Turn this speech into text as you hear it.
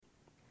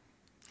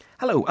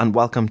Hello and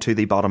welcome to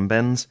the Bottom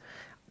Bins.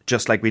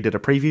 Just like we did a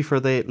preview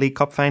for the League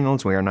Cup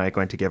finals, we are now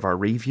going to give our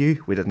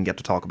review. We didn't get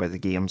to talk about the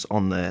games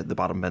on the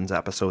Bottom Bins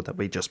episode that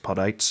we just put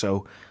out, so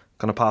I'm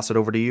going to pass it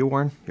over to you,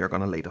 Warren. You're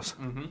going to lead us.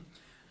 Mm-hmm.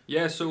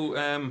 Yeah, so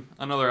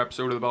another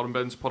episode of the Bottom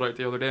Bins put out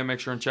the other day. Make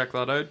sure and check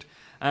that out.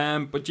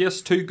 But yes,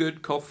 two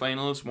good cup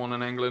finals, one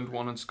in England,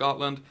 one in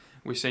Scotland.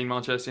 We've seen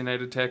Manchester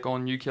United take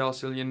on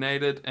Newcastle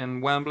United in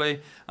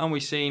Wembley, and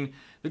we've seen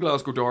the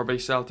Glasgow Derby,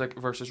 Celtic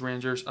versus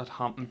Rangers at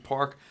Hampden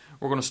Park.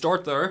 We're going to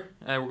start there.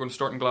 We're going to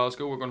start in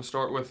Glasgow. We're going to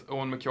start with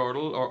Owen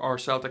McCardle, our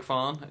Celtic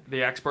fan,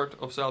 the expert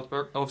of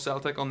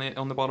Celtic on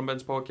the Bottom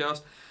Bins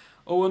podcast.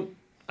 Owen,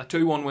 a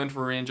 2-1 win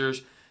for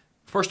Rangers.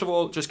 First of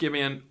all, just give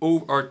me a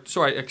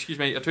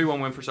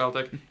 2-1 win for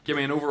Celtic. Give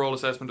me an overall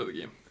assessment of the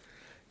game.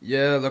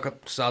 Yeah, look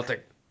at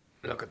Celtic.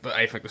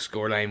 I think the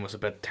scoreline was a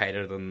bit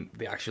tighter than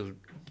the actual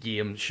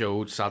game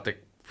showed.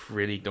 Celtic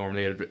really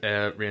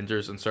dominated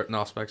Rangers in certain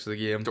aspects of the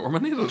game.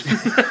 Dominated?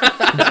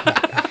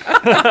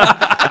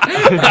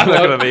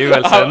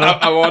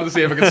 I wanted to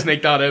see if I could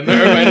sneak that in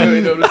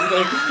there.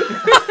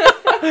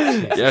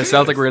 Yeah,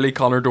 Celtic really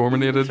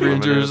dominated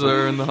Rangers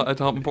there at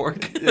Hampden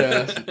Park.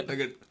 Yeah,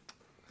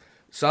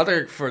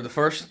 Celtic for the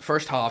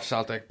first half,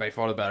 Celtic by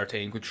far the better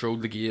team,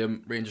 controlled the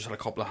game. Rangers had a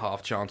couple of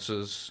half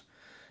chances.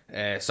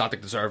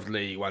 Celtic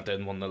deservedly went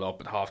in 1-0 up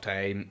at half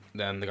time.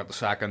 Then they got the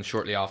second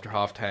shortly after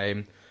half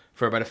time.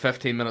 For about a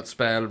 15-minute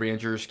spell,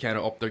 Rangers kind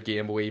of upped their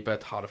game a wee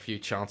bit, had a few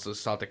chances.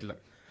 Celtic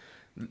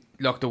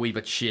looked a wee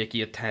bit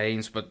shaky at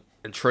times, but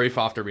in truth,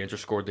 after Rangers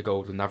scored the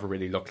goal, they never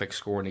really looked like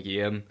scoring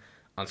again.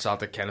 And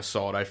Celtic kind of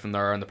saw it out from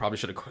there, and they probably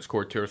should have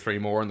scored 2 or 3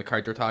 more in the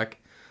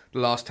counter-attack the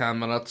last 10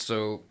 minutes.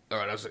 So,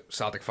 as a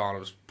Celtic fan, it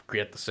was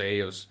great to see.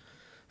 It was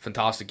a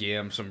fantastic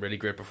game, some really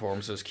great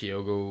performances.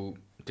 Kyogo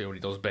doing what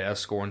he does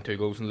best, scoring 2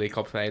 goals in the League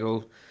Cup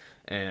final.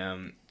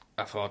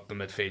 I thought the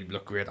midfield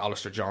looked great.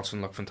 Alistair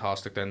Johnson looked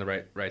fantastic down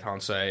the right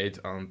hand side.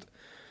 And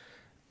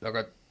look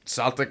at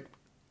Celtic,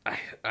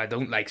 I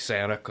don't like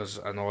saying it because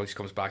I know this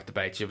comes back to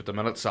bite you, but the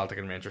minute Celtic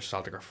and Rangers,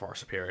 Celtic are far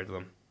superior to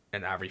them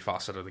in every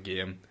facet of the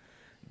game.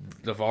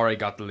 They've already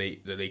got the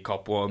League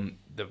Cup one.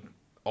 They've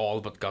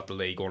all but got the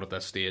league on at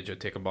this stage.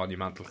 It'd take a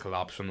monumental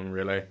collapse from them,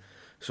 really.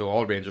 So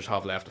all Rangers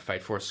have left to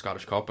fight for is the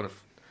Scottish Cup, and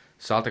if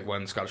Celtic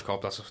win the Scottish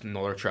Cup, that's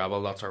another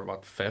treble. That's our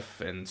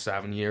 5th in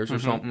 7 years or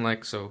something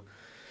like. So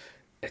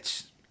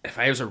if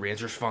I was a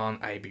Rangers fan,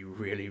 I'd be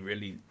really,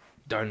 really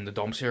down in the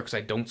dumps here because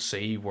I don't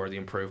see where the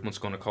improvement's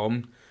going to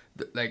come.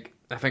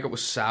 I think it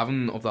was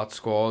 7 of that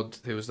squad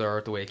who was there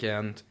at the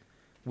weekend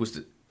was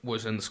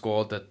in the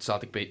squad that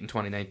Celtic beat in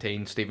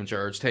 2019, Stephen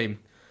Gerrard's team.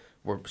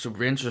 So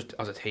Rangers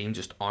as a team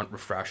just aren't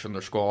refreshing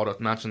their squad.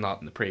 I've mentioned that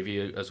in the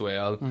preview as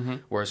well. Mm-hmm.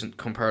 Whereas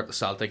compared to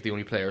Celtic, the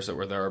only players that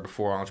were there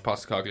before Ange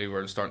Postecoglou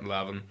were in starting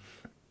 11.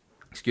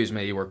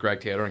 Were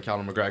Greg Taylor and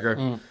Callum McGregor.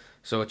 Mm.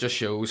 So it just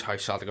shows how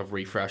Celtic have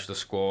refreshed the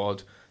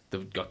squad.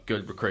 They've got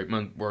good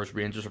recruitment, whereas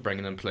Rangers are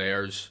bringing in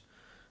players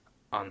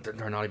and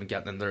they're not even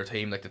getting into their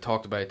team. Like they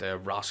talked about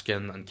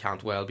Raskin and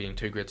Cantwell being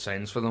 2 great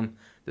signs for them.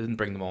 They didn't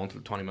bring them on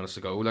until 20 minutes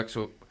ago.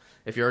 So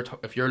if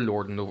you're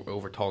lording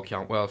over Todd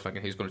Cantwell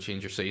thinking he's going to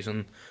change your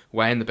season,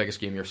 why in the biggest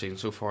game of your season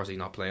so far is he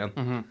not playing?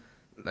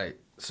 Mm-hmm.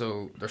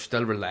 So they're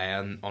still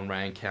relying on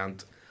Ryan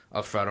Kent,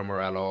 Alfredo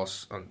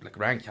Morelos, and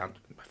Ryan Kent,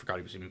 I forgot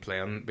he was even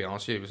playing, to be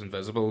honest with you, he was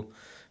invisible.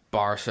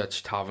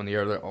 Barisic,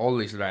 Tavernier, they're all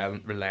these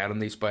relying on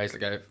these guys.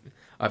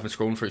 I've been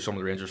scrolling through some of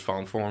the Rangers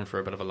fan forum for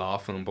a bit of a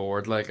laugh and on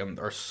board, and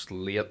they're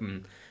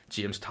slating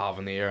James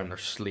Tavernier and they're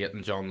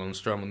slating John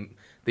Lundstrom, and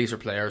these are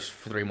players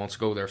 3 months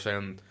ago they're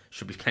saying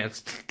should be playing,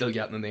 still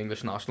getting in the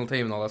English national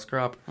team and all this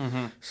crap.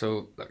 Mm-hmm.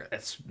 So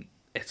it's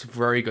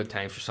very good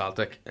times for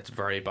Celtic, it's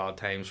very bad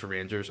times for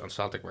Rangers, and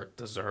Celtic were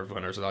deserved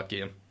winners of that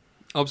game.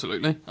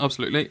 Absolutely.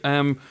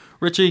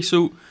 Richie,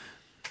 so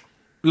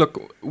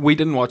look, we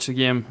didn't watch the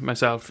game,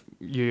 myself,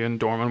 you and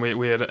Dorman.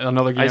 We had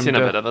another game. I seen a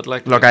bit of it. We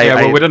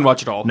didn't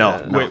watch it all.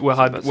 No. We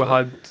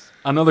had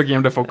another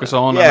game to focus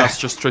on, and that's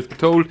just truth be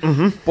told.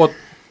 Mm-hmm. But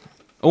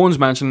Owen's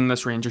mentioned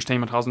this Rangers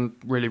team, it hasn't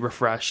really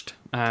refreshed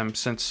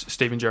since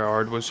Stephen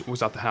Gerrard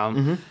was at the helm.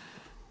 Mm-hmm.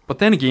 But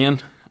then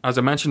again, as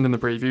I mentioned in the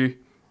preview,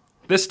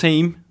 this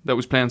team that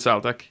was playing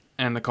Celtic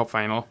in the cup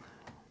final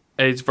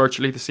is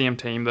virtually the same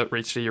team that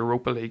reached the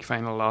Europa League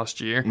final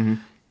last year. Mm-hmm.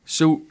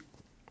 So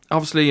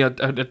obviously a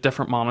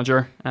different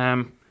manager,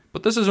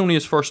 but this is only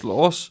his first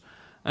loss.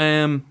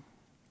 Can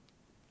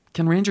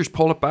Rangers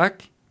pull it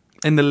back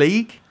in the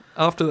league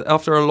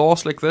after a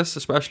loss like this,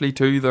 especially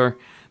to their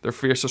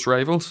fiercest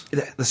rivals?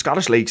 The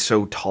Scottish League's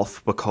so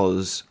tough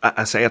because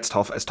I say it's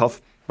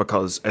tough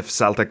because if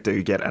Celtic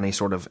do get any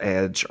sort of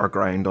edge or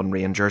ground on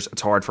Rangers,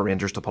 it's hard for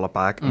Rangers to pull it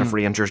back. And if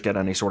Rangers get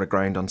any sort of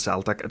ground on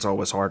Celtic, it's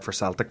always hard for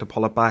Celtic to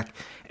pull it back.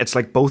 It's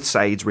like both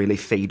sides really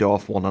feed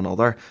off one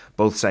another.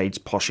 Both sides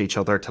push each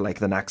other to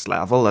the next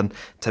level. And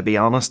to be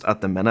honest,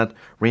 at the minute,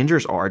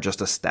 Rangers are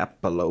just a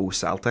step below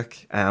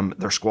Celtic.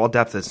 Their squad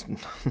depth is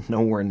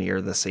nowhere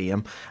near the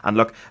same. And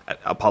look,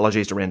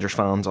 apologies to Rangers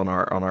fans on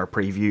our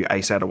preview.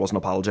 I said I wasn't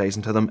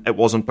apologising to them. It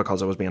wasn't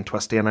because I was being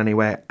twisty in any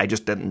way. I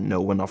just didn't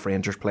know enough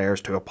Rangers players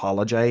to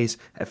apologise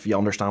if you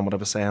understand what I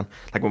was saying.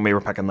 Like when we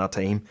were picking that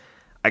team,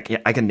 I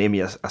can name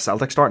you a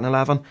Celtic starting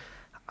 11.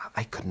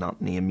 I could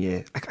not name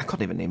you. I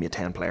couldn't even name you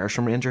 10 players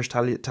from Rangers.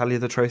 Tell you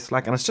the truth.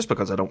 Like, and it's just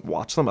because I don't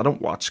watch them. I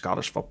don't watch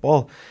Scottish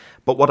football.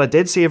 But what I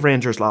did see of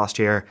Rangers last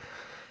year,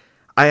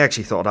 I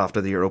actually thought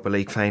after the Europa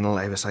League final,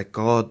 I was like,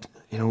 God,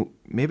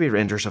 maybe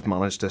Rangers have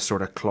managed to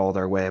sort of claw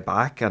their way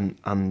back.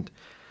 And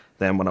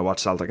then when I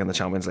watched Celtic in the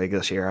Champions League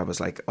this year, I was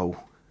like, oh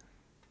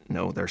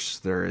no,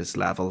 there is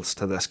levels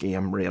to this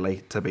game,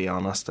 really, to be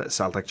honest.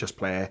 Celtic just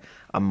play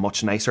a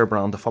much nicer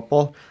brand of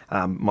football,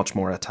 much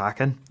more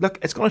attacking. Look,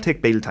 it's going to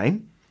take Beale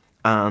time,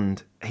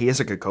 and he is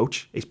a good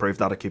coach. He's proved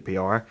that at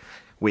QPR.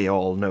 We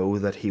all know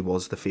that he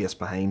was the face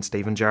behind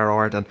Steven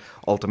Gerrard, and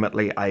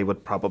ultimately I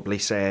would probably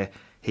say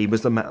he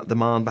was the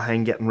man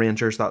behind getting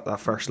Rangers that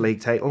first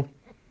league title.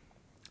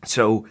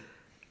 So,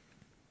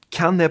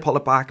 can they pull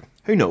it back?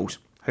 Who knows?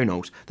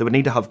 They would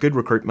need to have good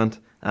recruitment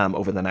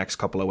over the next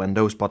couple of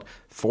windows, but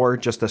for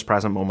just this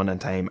present moment in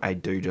time, I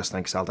do just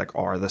think Celtic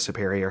are the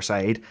superior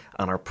side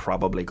and are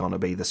probably going to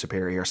be the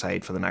superior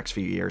side for the next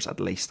few years at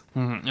least.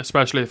 Mm-hmm.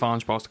 Especially if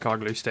Ange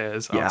Postecoglou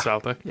stays at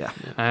Celtic. Yeah.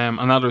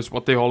 And that is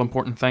what the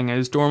all-important thing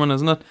is, Dorman,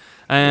 isn't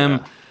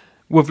it?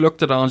 We've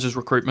looked at Ange's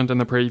recruitment in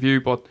the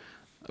preview, but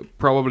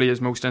probably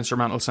his most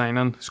instrumental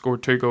signing,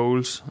 scored 2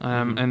 goals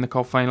in the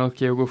cup final,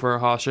 Kyogo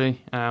Furuhashi,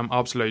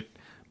 absolute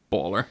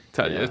baller,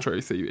 tell you the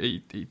truth.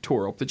 He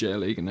tore up the J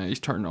League and now he's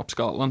turning up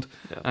Scotland.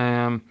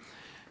 How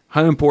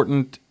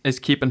important is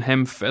keeping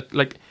him fit?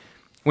 Like,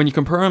 when you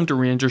compare him to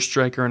Rangers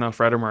striker and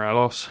Alfredo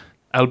Morelos,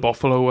 El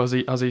Buffalo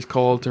as he's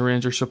called to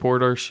Rangers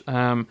supporters,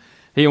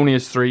 he only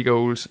has 3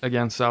 goals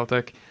against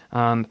Celtic,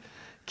 and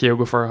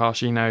Kyogo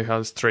Furuhashi now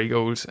has 3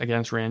 goals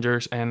against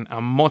Rangers in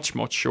a much,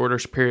 much shorter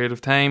period of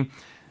time.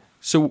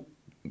 So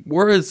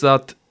where is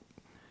that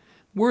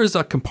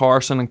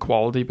comparison and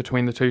quality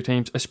between the two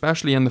teams,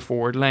 especially in the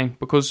forward line?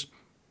 Because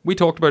we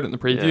talked about it in the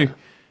preview.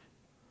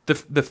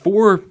 The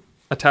 4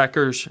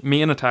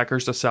 main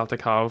attackers that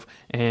Celtic have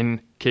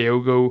in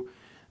Kyogo,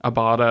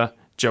 Abada,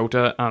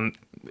 Jota, and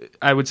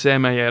I would say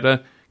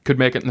Maeda could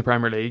make it in the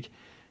Premier League.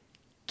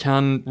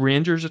 Can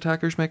Rangers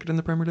attackers make it in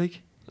the Premier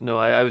League? No,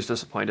 I was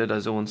disappointed,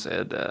 as Owen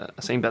said.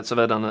 I seen bits of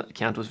it, and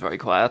Kent was very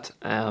quiet.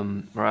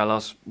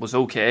 Morelos was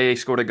okay, he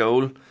scored a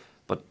goal,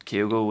 but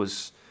Kyogo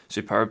was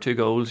superb, 2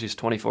 goals. He's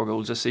 24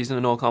 goals this season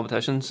in all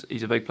competitions.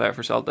 He's a big player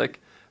for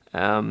Celtic.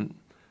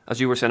 As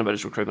you were saying about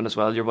his recruitment as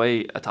well, your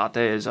boy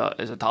Atate is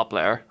a top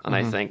player, and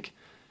I think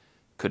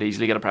could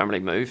easily get a Premier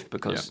League move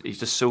because he's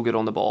just so good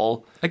on the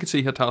ball. I could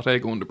see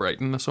Hatate going to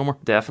Brighton this summer.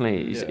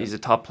 Definitely, he's a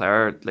top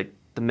player. Like,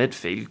 the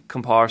midfield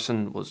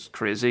comparison was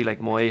crazy.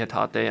 Like, Moy,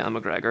 Hatate and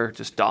McGregor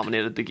just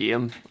dominated the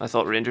game. I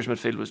thought Rangers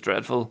midfield was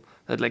dreadful.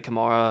 They had like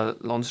Kamara,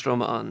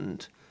 Lundstrom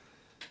and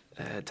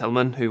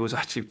Tillman, who was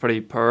actually pretty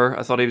poor.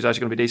 I thought he was actually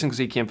going to be decent because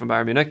he came from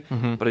Bayern Munich.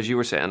 But as you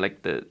were saying,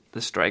 like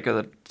the striker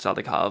that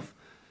Celtic have,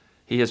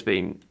 he has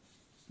been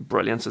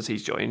brilliant since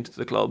he's joined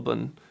the club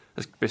and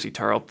has basically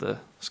tore up the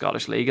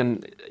Scottish League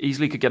and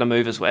easily could get a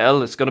move as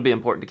well. It's going to be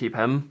important to keep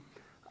him.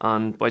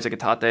 And boys like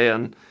Hatate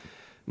and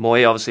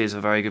Moy obviously is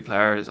a very good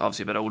player. He's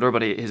obviously a bit older,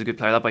 but he's a good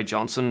player. That boy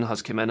Johnson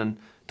has come in and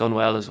done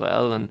well as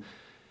well. And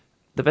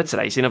the bits that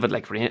I seen of it,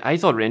 like, I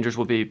thought Rangers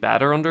would be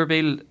better under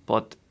Beale,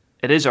 but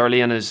it is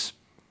early in his,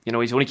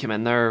 he's only come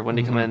in there when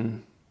he come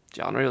in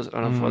January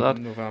or before that.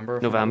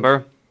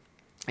 November.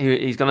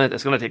 It's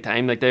gonna take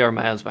time. Like, they are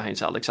miles behind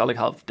Celtic. Celtic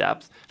have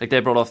depth. Like,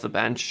 they brought off the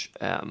bench.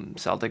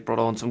 Celtic brought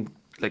on some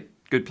like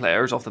good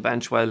players off the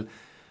bench, while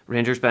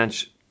Rangers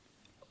bench,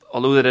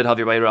 although they did have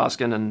your way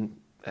Raskin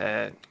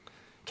and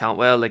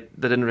Cantwell, like,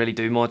 they didn't really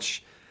do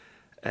much.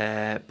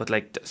 But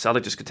like,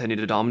 Celtic just continued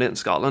to dominate in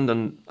Scotland,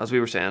 and as we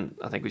were saying,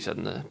 I think we said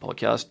in the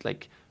podcast,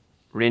 like,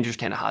 Rangers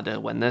kind of had to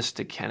win this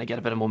to kind of get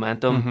a bit of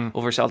momentum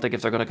over Celtic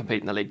if they're going to compete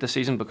in the league this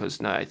season,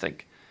 because now I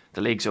think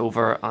the league's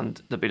over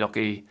and they'd be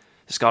lucky.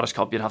 The Scottish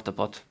Cup, you'd have to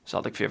put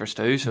Celtic favourites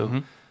too.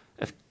 So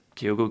if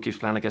Kyogo keeps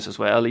playing like this as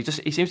well, he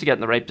seems to get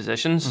in the right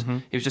positions.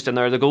 He was just in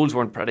there. The goals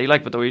weren't pretty,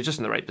 like, but they were just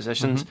in the right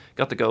positions.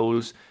 Got the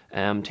goals.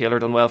 Taylor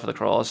done well for the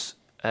cross.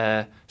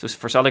 So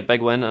for Celtic,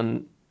 big win,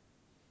 and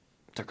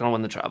they're going to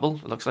win the treble,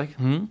 it looks like.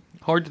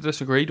 Hard to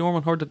disagree,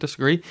 Norman, hard to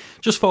disagree.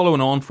 Just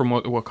following on from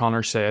what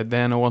Connor said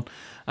then, Owen,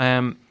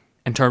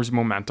 in terms of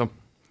momentum.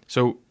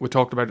 So we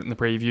talked about it in the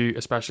preview,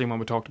 especially when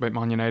we talked about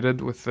Man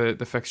United with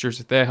the fixtures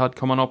that they had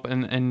coming up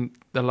in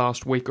the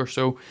last week or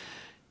so.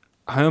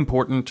 How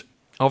important,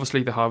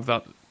 obviously, they have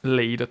that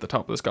lead at the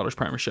top of the Scottish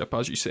Premiership.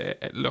 As you say,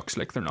 it looks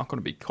like they're not going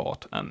to be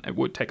caught, and it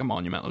would take a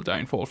monumental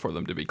downfall for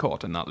them to be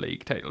caught in that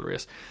league title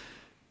race.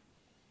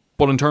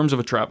 But in terms of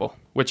a treble,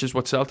 which is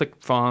what Celtic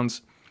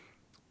fans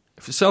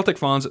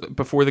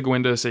before they go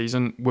into a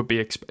season would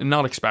be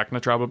not expecting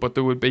a treble, but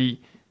they would be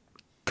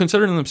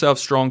considering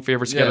themselves strong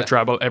favourites to get a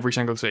treble every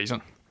single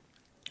season.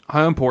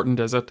 How important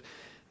is it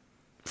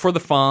for the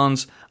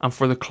fans and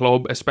for the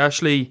club,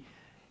 especially,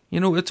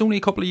 it's only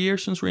a couple of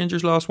years since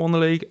Rangers last won the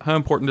league. How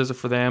important is it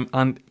for them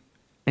and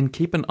in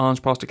keeping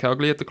Ange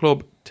Postecoglou at the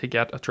club to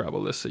get a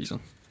treble this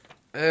season?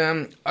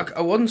 I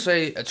wouldn't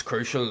say it's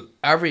crucial.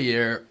 Every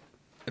year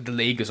the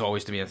league is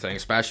always the main thing,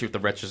 especially with the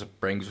riches it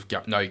brings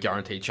with now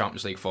guaranteed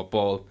Champions League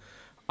football,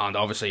 and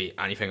obviously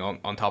anything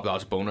on top of that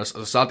is a bonus.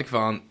 As a Celtic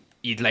fan,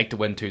 you'd like to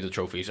win 2 of the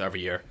trophies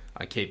every year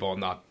and keep on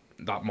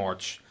that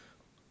march.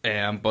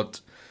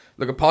 But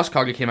look,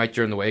 Postecoglou came out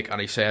during the week and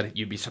he said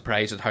you'd be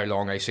surprised at how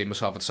long I see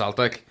myself at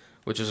Celtic,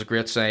 which is a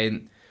great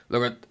sign.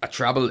 Look, a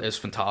treble is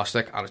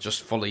fantastic and it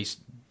just fully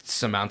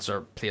cements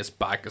our place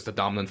back as the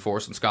dominant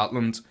force in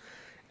Scotland.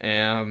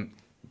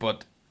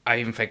 But I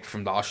even think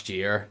from last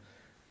year,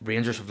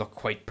 Rangers have looked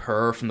quite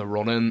poor from the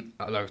running.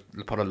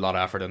 They put a lot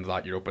of effort into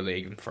that Europa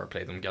League, and fair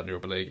play them getting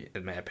Europa League.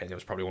 In my opinion, it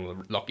was probably one of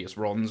the luckiest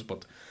runs,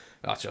 but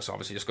that's just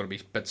obviously just going to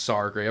be a bit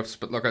sour grapes.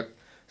 But look at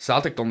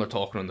Celtic done their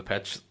talking on the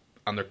pitch,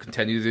 and they're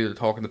continuing to do the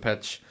talk on the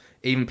pitch.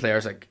 Even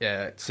players like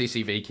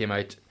CCV came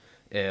out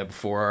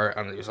before,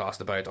 and he was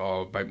asked about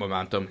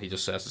momentum. He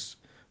just says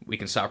we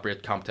can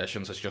separate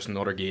competitions. It's just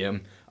another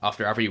game.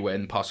 After every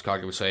win,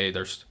 Postecoglou would say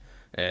there's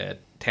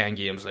 10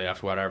 games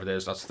left, whatever it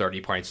is. That's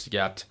 30 points to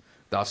get.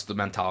 That's the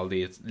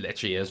mentality. It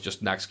literally is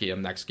just next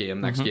game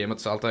at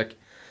Celtic.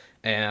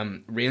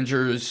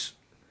 Rangers,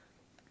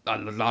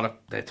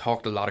 they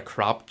talked a lot of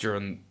crap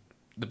during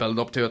the build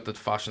up to it. That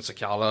Fashion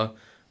Sakala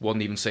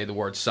wouldn't even say the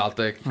word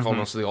Celtic, calling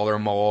us the other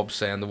mob,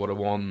 saying they would have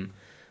won.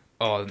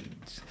 Would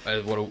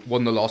have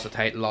won the lost the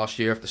title last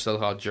year if they still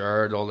had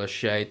Gerrard, all this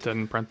shit.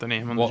 Didn't print the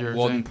name on the jersey.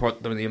 Wouldn't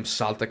put the name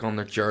Celtic on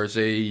their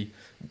jersey.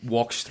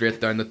 Walked straight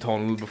down the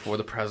tunnel before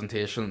the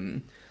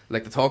presentation.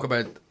 Like, they talk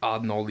about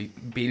adding all the...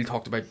 Beale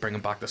talked about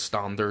bringing back the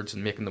standards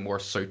and making them more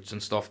suits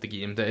and stuff the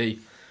game day.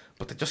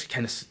 But they just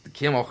kind of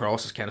came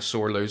across as kind of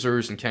sore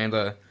losers and kind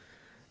of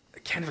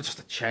just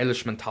a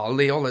childish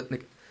mentality. All that,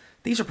 like,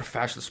 these are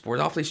professional sport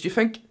athletes. Do you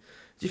think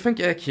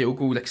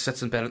Kyogo like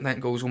sits in bed at night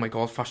and goes, "Oh my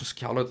God, Fashion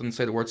Sakala didn't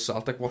say the word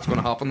Celtic. What's going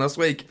to happen this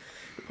week?"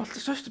 But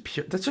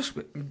they just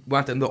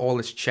went into all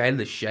this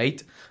childish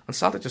shite, and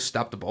Celtic just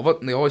stepped above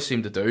it, and they always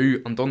seem to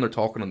do, and done their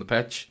talking on the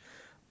pitch.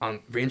 And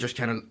Rangers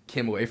kind of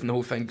came away from the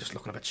whole thing just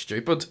looking a bit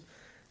stupid.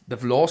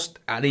 They've lost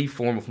any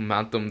form of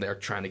momentum they're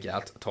trying to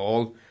get at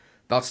all.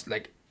 That's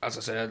like, as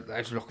I said, I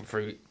was looking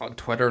through on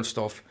Twitter and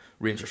stuff.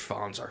 Rangers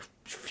fans are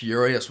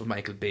furious with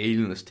Michael Beale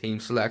and his team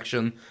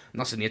selection, and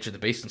that's the nature of the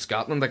beast in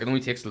Scotland. Like, it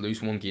only takes to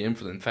lose one game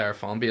for the entire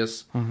fan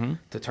base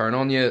to turn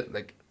on you.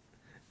 Like,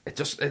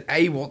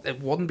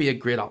 it wouldn't be a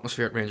great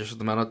atmosphere at Rangers at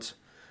the minute.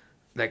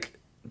 Like,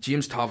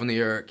 James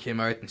Tavernier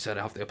came out and said,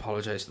 "I have to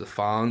apologise to the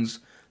fans."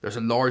 There's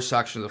a large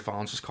section of the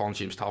fans just calling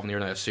James Tavernier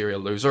now a serial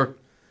loser.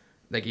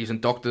 Like, he's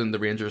inducted in the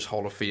Rangers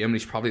Hall of Fame, and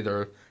he's probably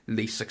their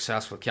least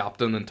successful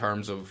captain in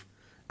terms of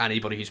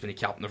anybody who's been a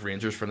captain of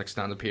Rangers for an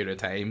extended period of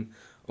time,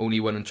 only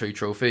winning 3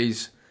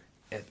 trophies.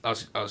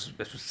 As was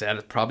said,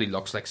 it probably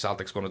looks like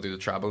Celtic's going to do the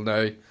treble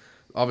now.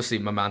 Obviously,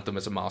 momentum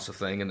is a massive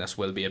thing, and this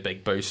will be a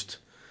big boost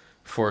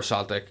for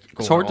Celtic.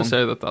 It's hard to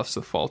say that that's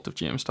the fault of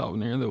James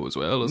Tavernier, though, as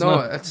well, isn't it? No,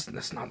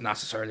 it's not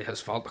necessarily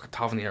his fault. Look,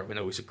 Tavernier, we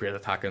know he's a great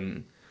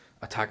attacking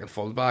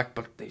fullback,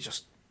 but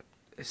it's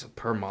a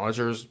poor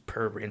managers,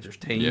 poor Rangers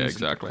teams. Yeah,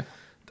 exactly.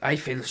 I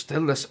feel there's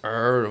still this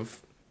air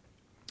of,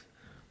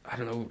 I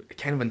don't know,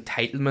 kind of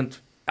entitlement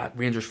at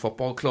Rangers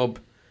Football Club,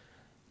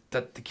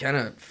 that they kind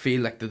of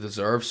feel like they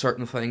deserve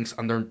certain things,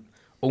 and their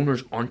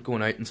owners aren't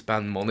going out and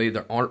spending money.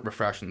 They aren't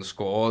refreshing the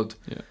squad.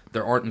 Yeah.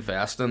 They aren't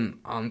investing,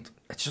 and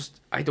it's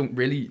just, I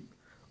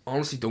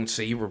honestly don't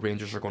see where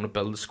Rangers are going to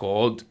build a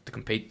squad to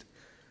compete.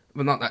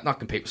 Well, not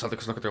compete with Celtic,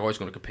 because look, they're always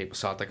going to compete with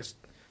Celtic. It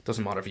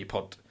doesn't matter if you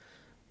put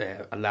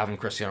 11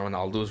 Cristiano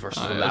Ronaldos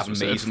versus 11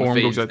 Mays in the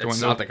field. It's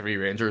Celtic v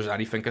Rangers.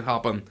 Anything could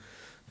happen.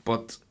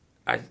 But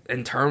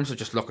in terms of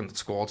just looking at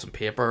squads and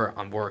paper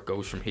and where it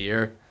goes from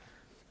here,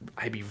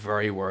 I'd be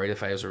very worried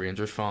if I was a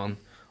Rangers fan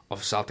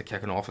of Celtic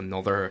kicking off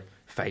another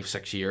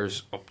 5-6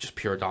 years of just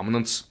pure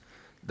dominance.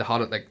 They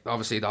had it, like,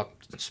 obviously that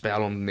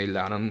spell on Neil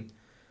Lennon.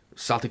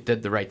 Celtic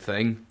did the right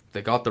thing.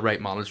 They got the right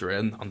manager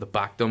in and they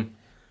backed him.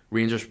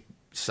 Rangers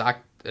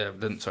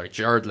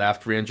Gerrard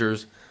left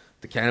Rangers.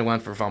 They kind of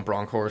went for Van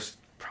Bronckhorst,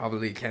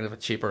 probably kind of a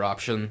cheaper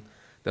option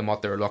than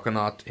what they were looking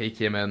at. He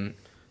came in,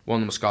 won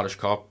them a Scottish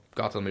Cup,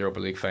 got to the Europa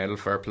League final,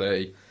 fair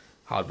play,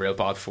 had real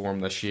bad form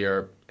this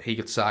year. He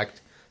got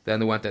sacked. Then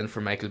they went in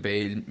for Michael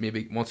Beale,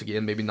 maybe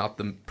not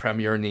the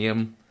premier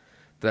name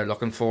they're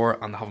looking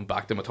for, and they haven't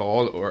backed him at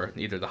all, or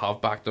neither they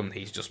have backed him.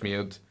 He's just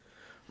made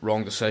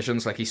wrong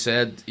decisions. Like he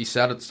said at the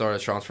start of the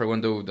transfer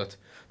window that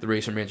the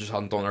reason Rangers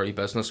hadn't done early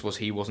business was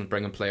he wasn't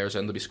bringing players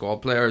in to be squad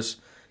players.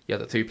 Yet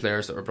the 2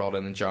 players that were brought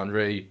in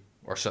January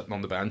are sitting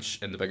on the bench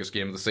in the biggest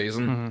game of the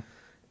season.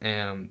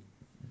 I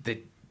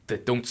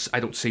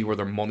don't see where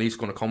their money's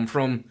going to come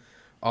from.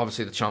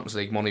 Obviously, the Champions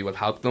League money will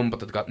help them, but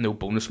they've got no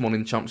bonus money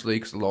in the Champions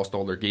League because they lost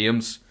all their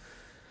games.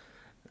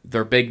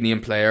 They're big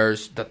name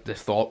players that they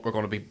thought were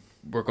going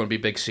to be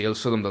big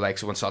sales for them. The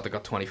likes of when Celtic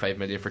got 25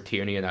 million for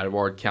Tierney and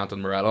Edward, Kent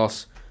and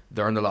Morelos.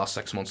 They're in the last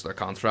 6 months of their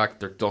contract.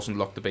 There doesn't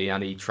look to be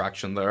any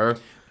traction there.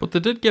 But they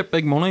did get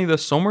big money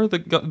this summer. They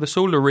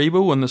sold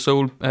Aribo and they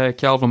sold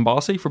Calvin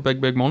Bossy for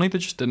big money. They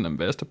just didn't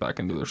invest it back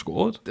into their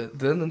squad. They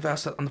didn't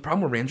invest it. And the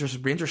problem with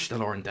Rangers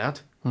still are in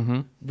debt.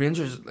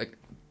 Rangers, like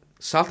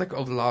Celtic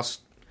over the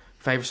last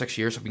 5 or 6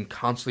 years have been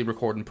constantly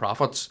recording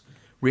profits.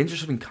 Rangers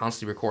have been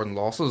constantly recording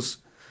losses.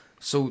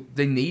 So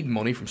they need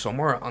money from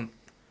somewhere, and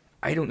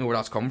I don't know where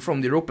that's coming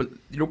from. The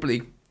Europa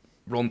League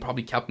run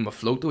probably kept them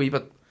afloat a wee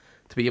bit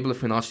to be able to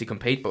financially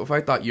compete, but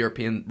without that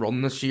European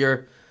run this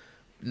year,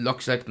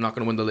 looks like they're not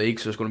going to win the league,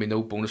 so there's going to be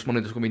no bonus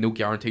money, there's going to be no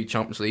guaranteed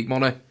Champions League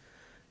money.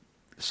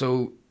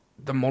 So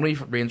the money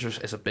for Rangers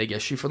is a big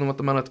issue for them at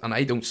the minute, and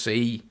I don't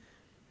see,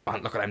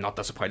 and look, I'm not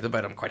disappointed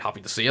about it, I'm quite happy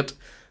to see it,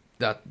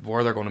 that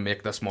where they're going to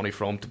make this money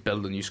from to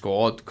build a new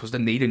squad, because they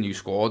need a new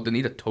squad, they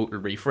need a total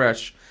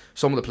refresh.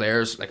 Some of the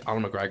players, like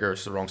Alan McGregor,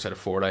 is the wrong side of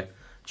 40,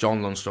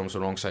 John Lundstrom's the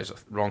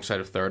wrong side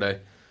of 30,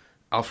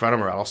 Alfredo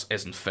Morelos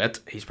isn't fit,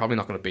 he's probably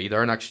not going to be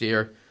there next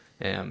year.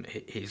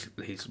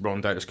 He's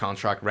running down his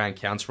contract. Ryan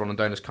Kent's running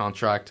down his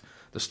contract.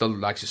 There's still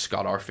likes of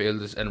Scott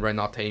Arfield is in around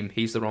that team.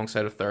 He's the wrong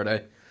side of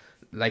 30.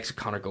 Likes of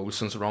Connor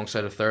Goldson's the wrong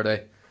side of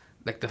 30.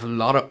 Like, there's a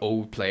lot of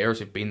old players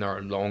who've been there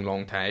a long,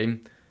 long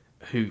time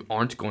who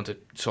aren't going to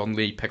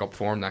suddenly pick up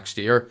form next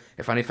year.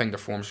 If anything, their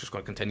form's just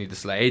going to continue to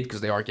slide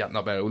because they are getting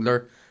a bit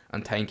older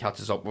and time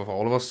catches up with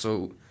all of us.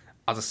 So,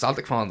 as a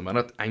Celtic fan at the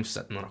minute, I'm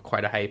sitting on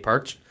quite a high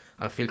perch.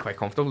 I feel quite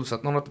comfortable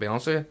sitting on it, to be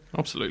honest with you.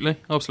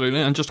 Absolutely.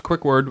 And just a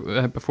quick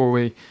word before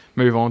we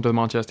move on to the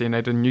Manchester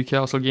United and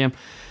Newcastle game.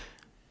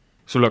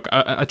 So look,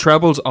 a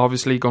treble's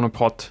obviously going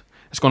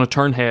to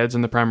turn heads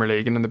in the Premier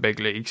League and in the big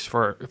leagues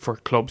for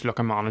clubs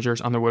looking managers,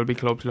 and there will be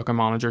clubs looking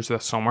managers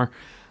this summer.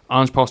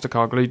 Ange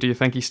Postecoglou, do you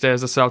think he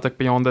stays at Celtic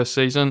beyond this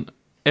season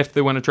if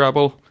they win a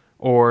treble,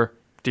 or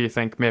do you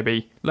think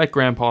maybe, like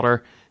Graham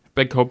Potter, if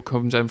big club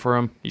comes in for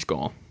him, he's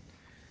gone?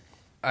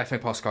 I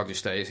think Postecoglou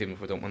stays even if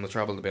we don't win the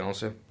treble, to be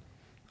honest with you.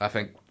 I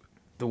think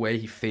the way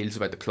he feels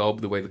about the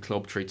club, the way the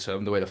club treats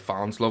him, the way the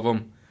fans love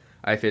him,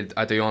 I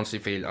do honestly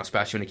feel,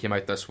 especially when he came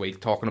out this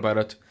week talking about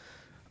it,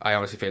 I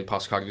honestly feel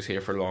Postecoglou's here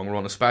for a long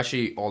run,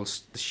 especially all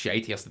the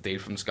shite he has to deal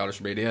from the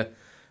Scottish media,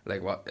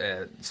 like what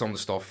some of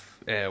the stuff,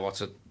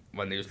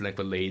 when he was linked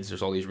with Leeds,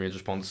 there's all these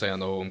Rangers pundits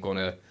saying, oh,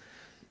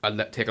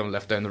 I'll take him a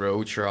lift down the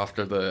road, sure,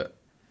 give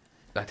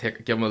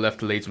him a lift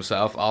to Leeds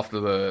myself, after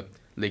the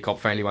League Cup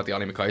final, he went to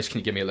Annie McCoy's, can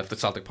you give me a lift at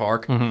Celtic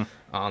Park?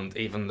 And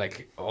even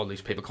like all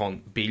these people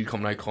calling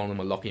him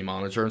a lucky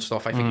manager and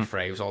stuff, I think he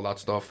thrives all that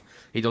stuff.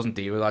 He doesn't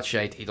deal with that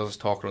shit, he does his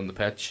talking on the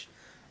pitch,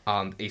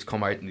 and he's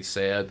come out and he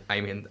said,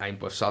 I'm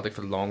with Celtic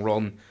for the long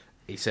run.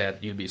 He said,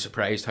 you'll be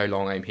surprised how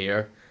long I'm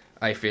here.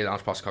 I feel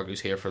Ange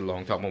Postecoglou's here for a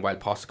long time, and while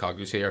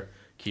Postecoglou's here,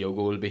 Kyogo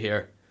will be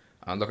here.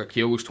 And look,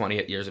 Kyogo's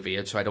 28 years of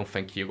age, so I don't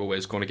think Kyogo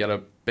is going to get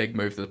a big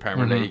move to the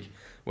Premier League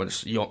when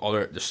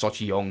there's such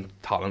young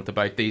talent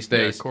about these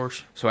days. Yeah, of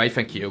course. So I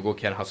think Kyogo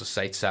has a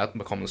sight set and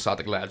becoming a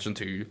Celtic legend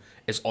who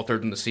is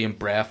uttered in the same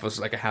breath as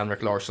like a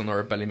Henrik Larsson or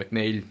a Billy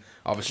McNeil.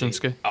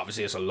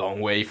 Obviously it's a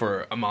long way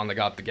for a man like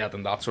that to get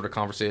in that sort of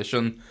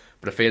conversation.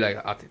 But I feel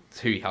like that's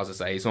who he has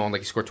his eyes on.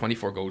 Like, he scored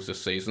 24 goals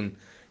this season.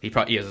 He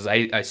has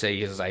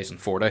his eyes on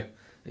 40.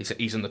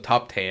 He's in the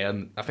top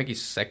 10. I think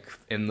he's 6th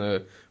in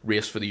the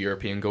race for the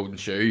European Golden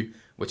Shoe,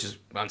 which is,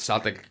 and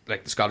Celtic,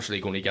 like, the Scottish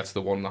League only gets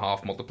the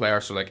 1.5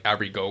 multiplier, so like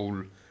every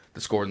goal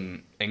that's scored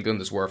in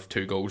England is worth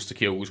 2 goals to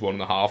Kyogo's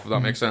 1.5, if that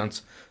makes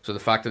sense. So the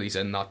fact that he's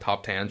in that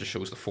top 10 just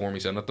shows the form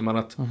he's in at the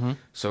minute.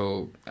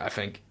 So I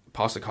think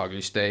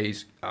Postecoglou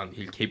stays, and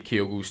he'll keep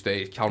Kyogo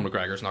stays. Callum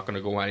McGregor's not going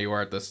to go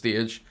anywhere at this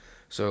stage.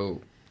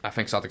 So I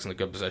think Celtic's in a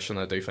good position.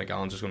 I do think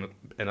Alan's just going to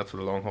in it for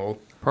the long haul.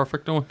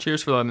 Perfect. No,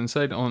 cheers for that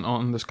insight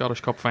on the Scottish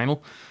Cup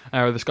final,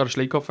 or the Scottish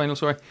League Cup final.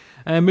 Sorry.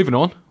 Moving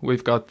on,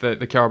 we've got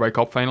the Carabao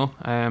Cup final,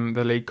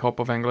 the League Cup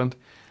of England.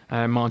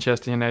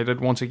 Manchester United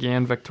once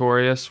again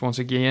victorious, once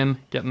again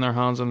getting their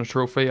hands on a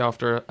trophy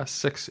after a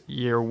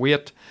 6-year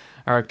wait.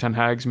 Eric Ten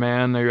Hag's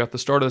men, now at the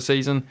start of the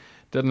season,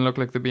 didn't look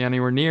like they'd be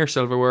anywhere near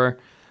silverware,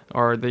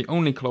 are the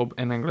only club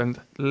in England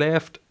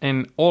left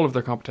in all of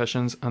their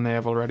competitions, and they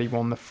have already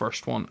won the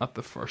first one at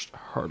the first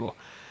hurdle.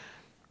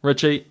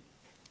 Richie,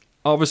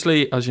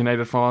 obviously as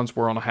United fans,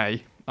 we're on a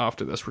high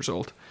after this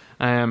result.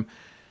 Coming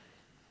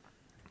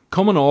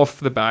off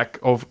the back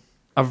of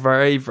a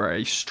very,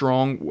 very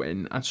strong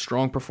win and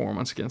strong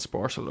performance against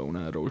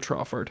Barcelona at Old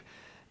Trafford,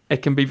 it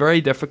can be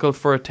very difficult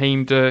for a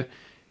team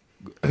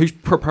who's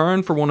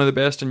preparing for one of the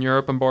best in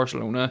Europe in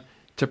Barcelona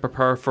to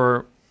prepare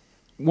for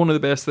one of the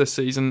best this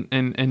season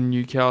in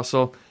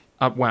Newcastle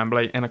at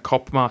Wembley in a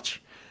cup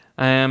match.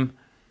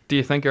 Do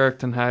you think Eric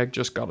Ten Hag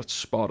just got it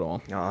spot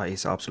on?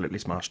 He's absolutely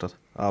smashed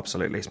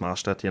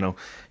it. You know,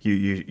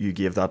 you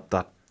gave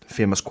that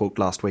famous quote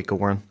last week,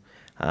 Owen,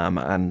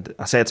 and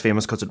I say it's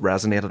famous because it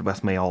resonated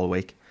with me all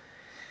week.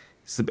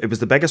 It was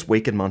the biggest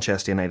week in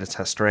Manchester United's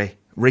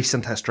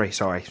recent history,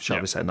 shall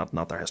we say,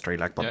 not their history,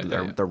 but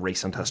their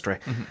recent history.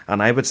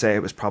 And I would say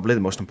it was probably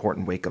the most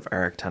important week of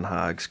Eric Ten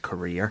Hag's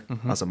career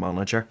as a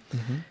manager.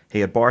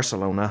 He had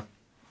Barcelona,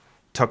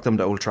 took them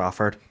to Old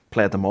Trafford,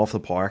 played them off the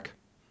park.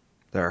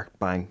 There,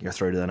 bang, you're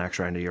through to the next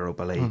round of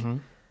Europa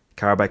League.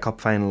 Carabao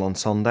Cup final on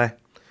Sunday.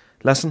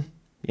 Listen,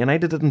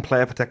 United didn't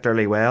play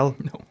particularly well,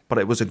 but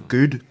it was a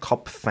good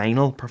cup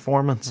final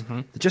performance.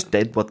 They just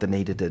did what they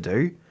needed to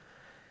do.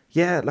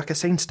 Yeah, like I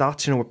seen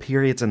stats, with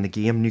periods in the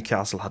game,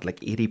 Newcastle had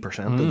like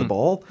 80% of the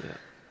ball. Yeah.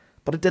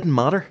 but it didn't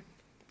matter.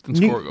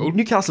 Didn't score a goal.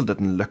 Newcastle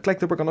didn't look like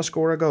they were going to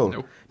score a goal.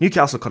 No.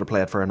 Newcastle could have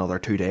played for another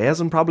 2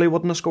 days and probably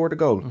wouldn't have scored a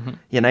goal.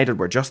 United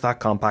were just that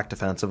compact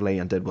defensively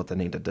and did what they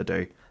needed to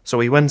do. So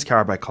he wins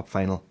Carabao Cup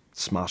final,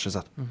 smashes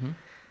it.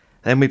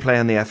 Then we play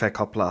in the FA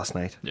Cup last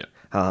night. Yeah.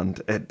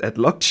 And it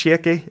looked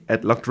shaky,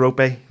 it looked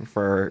ropey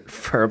for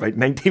about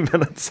 90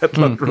 minutes. It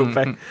looked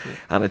ropey,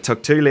 and it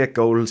took 2 late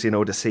goals,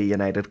 to see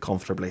United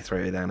comfortably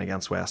through then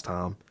against West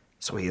Ham.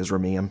 So he has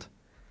remained.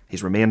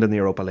 He's remained in the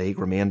Europa League,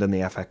 remained in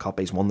the FA Cup.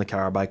 He's won the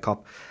Carabao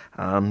Cup,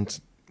 and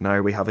now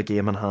we have a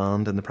game in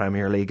hand in the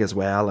Premier League as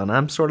well. And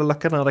I'm sort of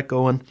looking at it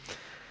going,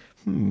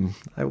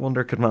 I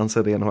wonder, could Man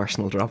City and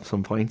Arsenal drop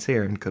some points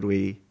here, and could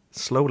we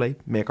slowly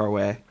make our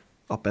way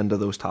up into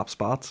those top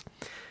spots?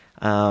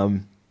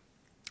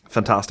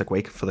 Fantastic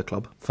week for the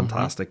club.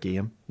 Fantastic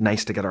game.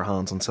 Nice to get our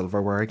hands on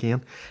silverware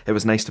again. It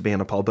was nice to be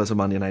in a pub as a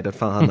Man United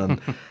fan and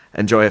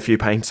enjoy a few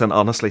pints and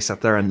honestly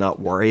sit there and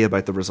not worry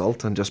about the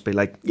result and just be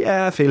like,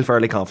 yeah, I feel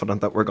fairly confident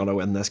that we're going to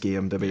win this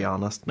game, to be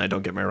honest. Now,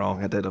 don't get me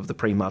wrong, I did have the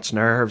pre-match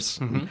nerves.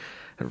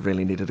 I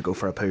really needed to go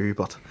for a poo,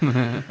 but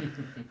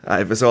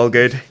it was all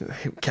good.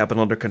 Kept it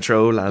under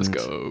control. And, Let's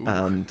go.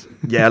 And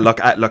yeah, look,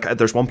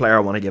 there's one player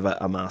I want to give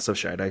a massive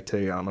shout out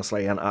to,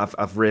 honestly, and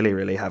I've really,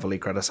 really heavily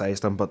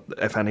criticised him, but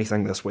if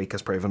anything, this week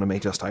has proven to me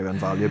just how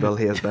invaluable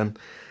he has been.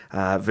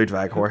 Wout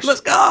Weghorst.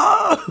 Let's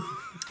go!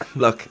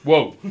 Look,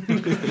 Whoa.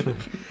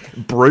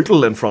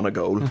 brutal in front of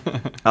goal.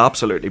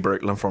 Absolutely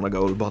brutal in front of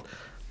goal, but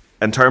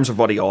in terms of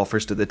what he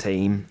offers to the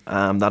team,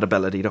 that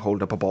ability to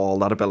hold up a ball,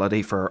 that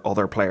ability for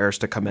other players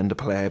to come into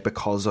play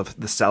because of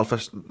the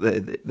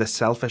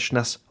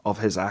selfishness of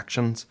his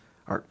actions,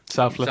 or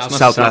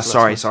Selflessness.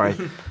 Sorry.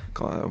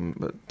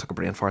 Took a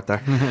brain fart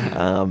there.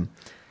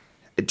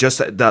 Just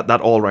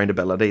that all-round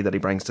ability that he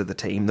brings to the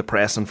team, the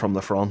pressing from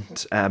the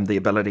front, the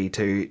ability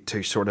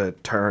to sort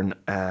of turn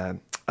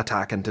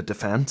attack into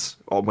defence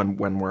when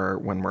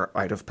we're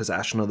out of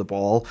possession of the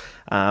ball.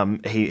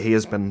 He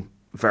has been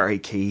very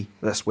key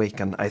this week,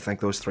 and I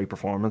think those 3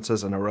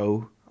 performances in a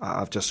row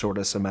have just sort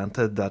of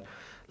cemented that,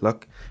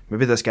 look,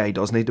 maybe this guy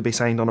does need to be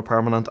signed on a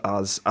permanent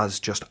as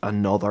just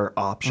another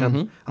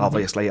option.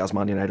 Obviously, as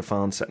Man United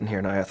fans sitting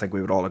here now, I think we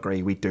would all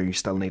agree we do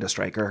still need a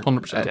striker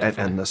 100%,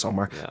 in the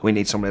summer. Yeah. We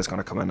need somebody that's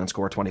going to come in and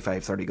score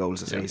 25, 30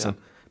 goals a season.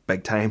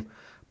 Big time.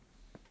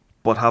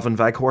 But having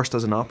Weghorst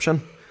as an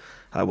option,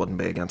 I wouldn't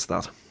be against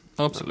that.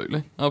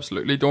 Absolutely.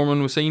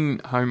 Dorman, we've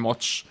seen how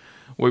much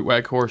Wout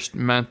Weghorst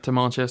meant to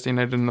Manchester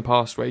United in the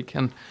past week,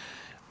 and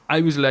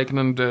I was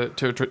likening him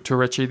to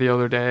Richie the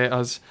other day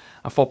as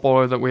a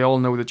footballer that we all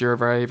know that you're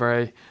very,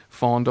 very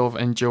fond of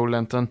in Joe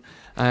Linton.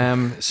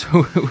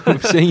 So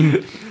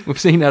we've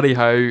seen Eddie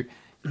Howe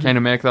kind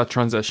of make that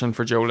transition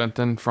for Joe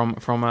Linton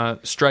from a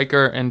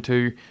striker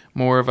into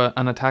more of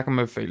an attacking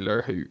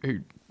midfielder who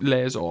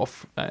lays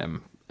off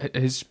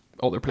his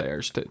other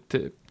players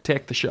to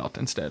take the shot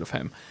instead of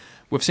him.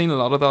 We've seen a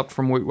lot of that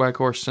from Wout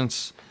Weghorst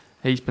since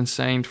he's been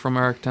signed from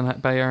Eric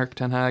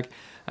Ten Hag.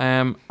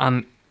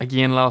 And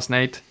again last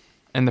night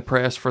in the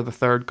press for the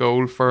 3rd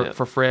goal,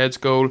 for Fred's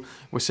goal,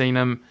 we've seen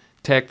him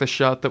take the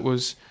shot that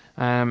was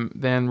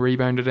then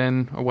rebounded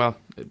in. Well,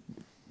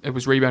 it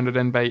was rebounded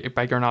in by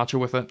Garnacho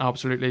with an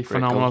absolutely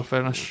phenomenal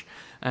finish.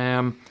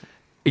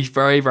 He's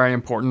very, very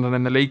important, and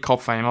in the League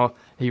Cup final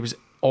he was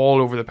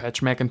all over the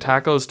pitch, making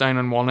tackles down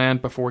on one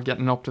end before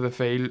getting up to the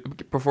field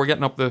before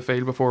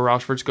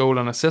Rashford's goal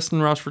and assisting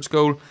Rashford's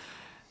goal.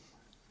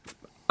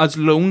 As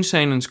loan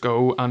signings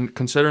go, and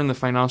considering the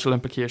financial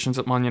implications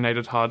that Man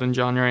United had in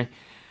January,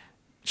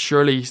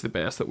 surely he's the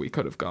best that we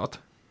could have got.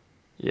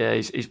 Yeah,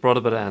 he's brought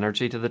a bit of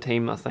energy to the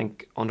team. I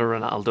think under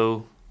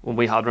Ronaldo, when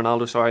we had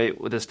Ronaldo,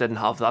 we just didn't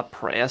have that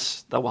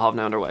press that we have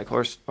now under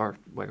Weghorst.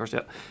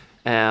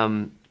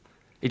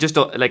 He just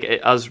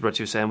as Rich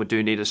was saying, we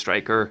do need a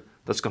striker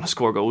that's going to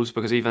score goals,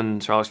 because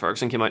even Sir Alex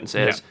Ferguson came out and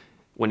says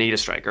we need a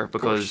striker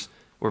because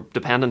we're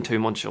dependent too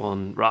much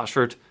on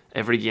Rashford.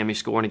 Every game he's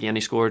scoring, again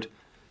he scored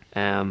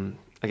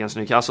against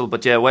Newcastle.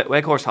 But yeah,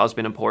 Weghorst has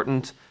been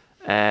important,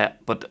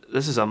 but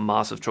this is a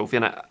massive trophy,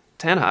 and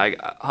Ten Hag,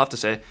 I have to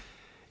say,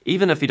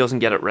 even if he doesn't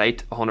get it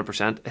right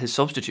 100%, his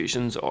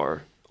substitutions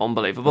are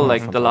unbelievable.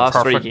 The last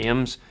Perfect. 3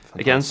 games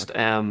against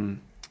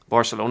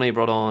Barcelona, he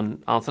brought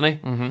on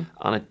Anthony,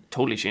 and it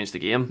totally changed the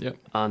game.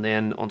 And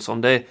then on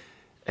Sunday,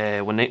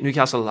 when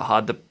Newcastle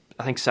had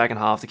I think second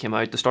half, they came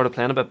out, they started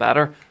playing a bit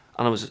better,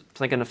 and I was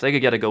thinking if they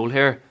could get a goal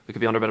here, we could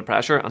be under a bit of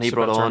pressure. And he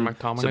brought on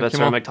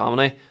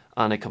McTominay,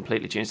 and it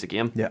completely changed the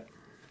game. Yeah.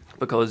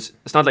 Because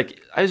it's not like,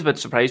 I was a bit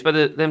surprised by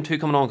them 2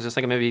 coming on, because I was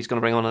thinking maybe he's going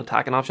to bring on an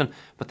attacking option,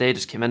 but they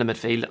just came into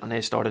midfield and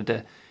they started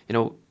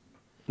to,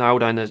 narrow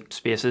down the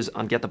spaces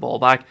and get the ball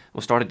back.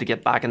 We started to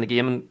get back in the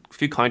game, and a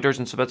few counters,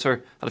 and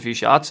Sabitzer had a few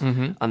shots.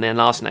 And then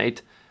last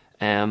night,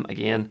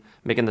 again,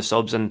 making the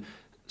subs, and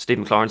Steve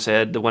McLaren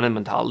said the winning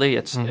mentality,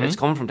 it's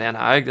coming from Ten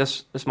Hag.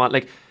 This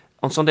man,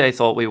 on Sunday I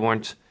thought we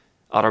weren't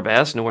at our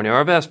best, nowhere near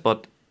our best,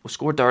 but we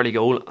scored the early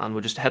goal and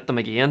we just hit them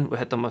again. We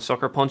hit them a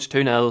sucker punch,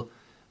 2-0,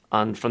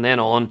 and from then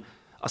on,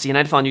 as a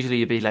United fan, usually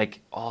you'd be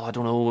like, oh, I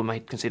don't know, we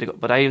might concede a goal.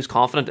 But I was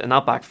confident in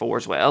that back four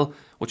as well,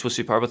 which was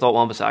superb. I thought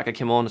Wan-Bissaka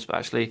came on,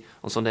 especially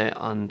on Sunday,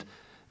 and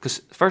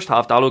because first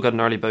half, Dalot got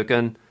an early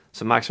booking,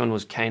 so Maximin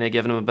was kind of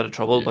giving him a bit of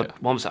trouble,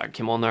 but Wan-Bissaka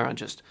came on there and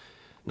just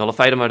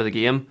nullified him out of the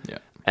game.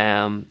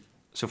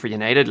 So for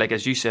United, like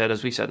as you said,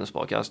 as we said in this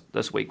podcast,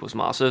 this week was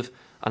massive,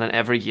 and in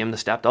every game they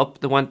stepped up.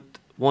 They went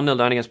 1-0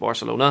 down against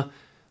Barcelona,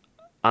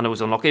 and it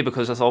was unlucky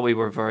because I thought we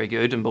were very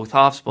good in both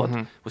halves, but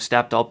we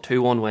stepped up,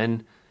 2-1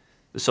 win.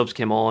 The subs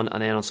came on,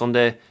 and then on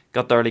Sunday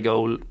got the early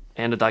goal,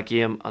 ended that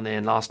game, and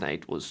then last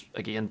night was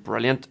again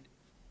brilliant.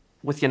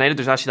 With United,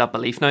 there's actually that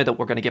belief now that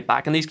we're going to get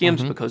back in these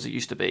games, because it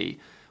used to be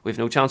we've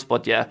no chance.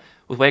 But yeah,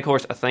 with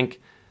Wakehorse, I think,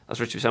 as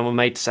Richard was saying, we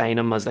might sign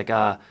him as like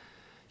a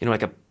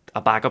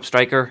backup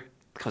striker,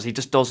 because he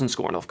just doesn't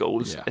score enough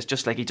goals. It's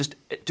just like do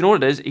you know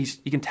what it is?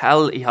 You can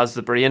tell he has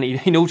the brain.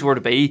 He knows where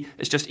to be.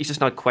 It's just he's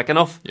just not quick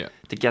enough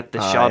to get the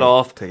shot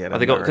off,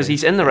 because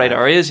he's in the right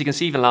areas. You can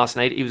see even last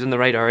night he was in the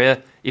right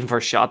area, even for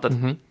a shot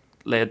that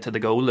led to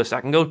the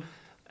second goal.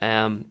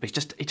 He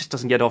just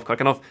doesn't get off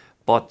quick enough.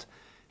 But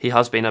he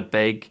has been a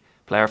big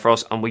player for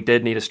us, and we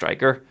did need a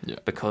striker,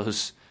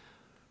 because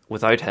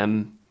without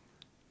him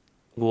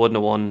we wouldn't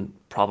have won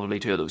probably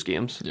 2 of those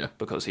games,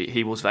 because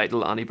he was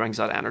vital, and he brings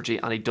that energy,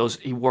 and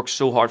he works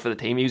so hard for the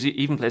team. He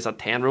even plays that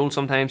 10 role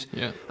sometimes,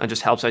 and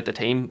just helps out the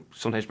team.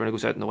 Sometimes Bruno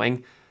goes out in the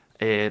wing,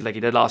 like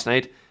he did last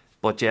night.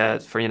 But yeah,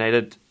 for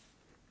United,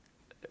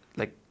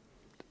 like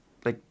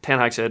Ten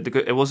Hag said,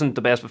 it wasn't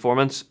the best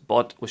performance,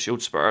 but we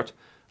showed spirit,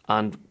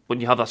 and when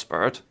you have that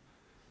spirit,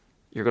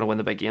 you're going to win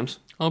the big games.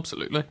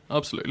 Absolutely.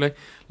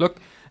 Look,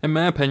 in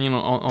my opinion,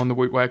 on the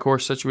Wout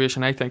Weghorst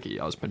situation, I think he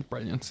has been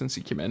brilliant since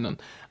he came in,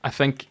 and I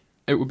think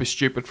it would be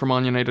stupid for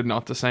Man United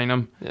not to sign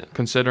him,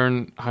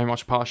 considering how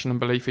much passion and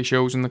belief he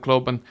shows in the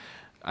club. And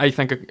I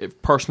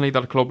think personally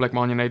that a club like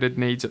Man United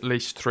needs at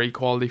least 3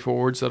 quality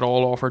forwards that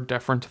all offer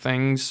different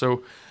things.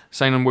 So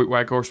signing Wout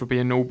Weghorst would be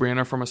a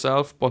no-brainer for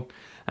myself. But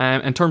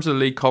in terms of the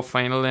League Cup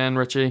final then,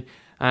 Richie,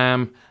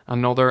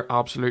 another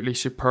absolutely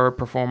superb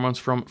performance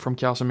from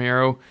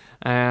Casemiro.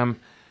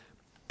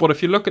 But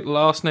if you look at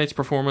last night's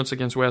performance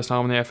against West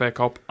Ham in the FA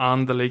Cup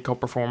and the League Cup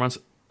performance,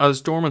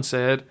 as Dorman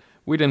said,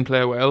 we didn't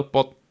play well,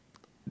 but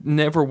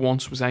never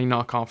once was I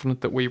not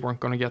confident that we weren't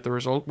going to get the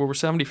result. We were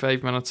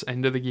 75 minutes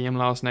into the game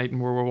last night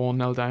and we were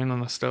 1-0 down,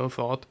 and I still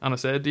thought, and I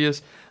said to you,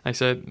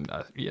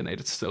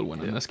 United's still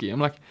winning this game.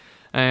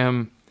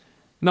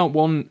 Not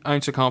 1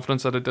 ounce of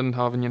confidence that I didn't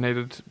have in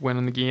United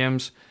winning the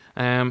games.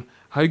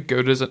 How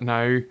good is it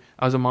now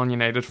as a Man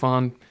United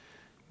fan,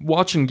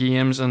 watching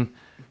games and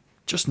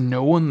just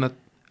knowing that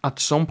at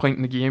some point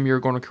in the game you're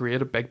going to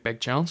create a big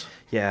chance?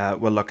 Yeah,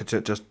 well look,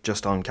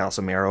 just on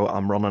Casemiro,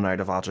 I'm running out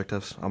of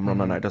adjectives, I'm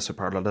running out of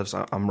superlatives,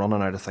 I'm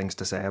running out of things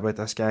to say about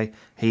this guy.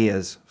 He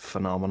is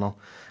phenomenal.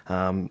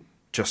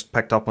 Just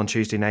picked up on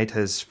Tuesday night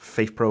his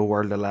FIFPro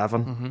World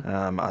 11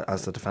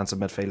 as the defensive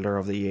midfielder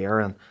of the year,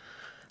 and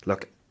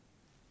look,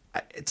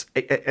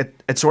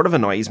 it sort of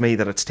annoys me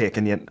that it's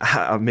taken you.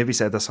 I maybe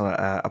said this on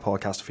a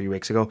podcast a few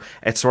weeks ago.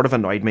 It sort of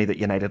annoyed me that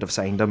United have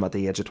signed him at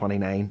the age of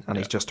 29 and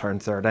he's just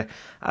turned 30.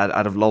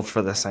 I'd have loved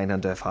for this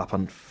signing to have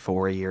happened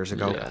 4 years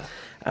ago.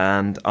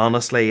 And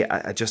honestly,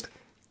 I just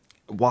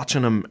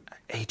watching him,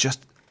 he's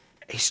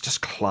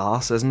just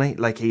class, isn't he?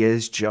 Like, he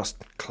is just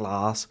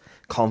class,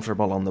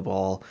 comfortable on the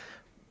ball.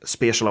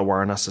 Spatial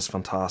awareness is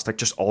fantastic,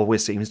 just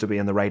always seems to be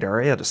in the right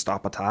area to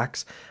stop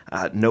attacks,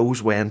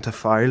 knows when to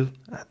foul,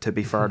 to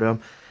be fair to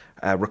him,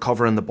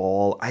 recovering the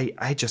ball.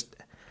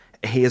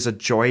 He is a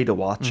joy to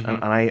watch,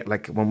 and I,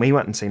 like, when we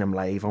went and seen him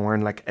live, and we're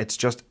like, it's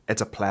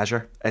a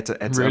pleasure. It's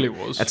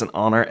an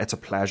honour, it's a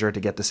pleasure to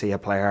get to see a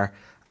player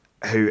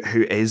who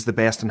is the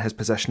best in his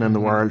position in the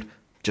world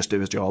just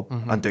do his job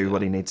and do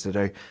what he needs to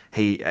do.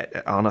 He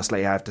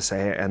honestly, I have to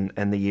say,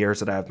 in the years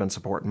that I've been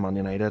supporting Man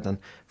United, and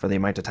for the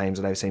amount of times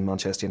that I've seen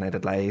Manchester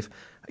United live,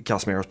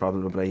 Casemiro is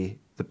probably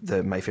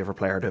my favourite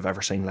player to have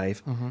ever seen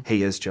live.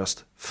 He is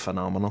just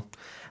phenomenal.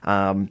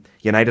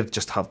 United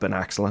just have been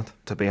excellent,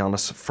 to be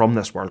honest, from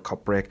this World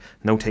Cup break.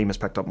 No team has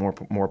picked up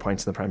more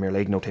points in the Premier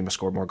League. No team has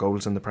scored more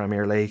goals in the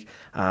Premier League.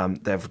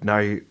 They've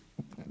now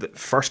the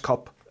first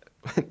cup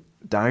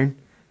down.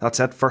 That's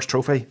it. First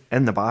trophy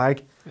in the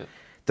bag.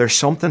 There's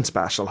something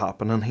special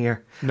happening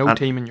here. No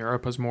team in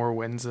Europe has more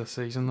wins this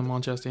season than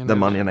Manchester United. The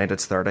Man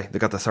United's 30. They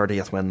got the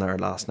 30th win there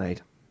last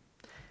night.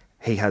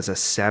 He has a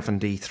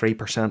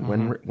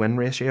 73% win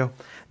ratio.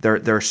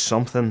 There's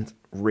something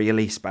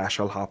really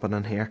special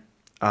happening here.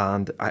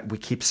 And we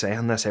keep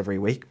saying this every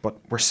week, but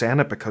we're saying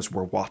it because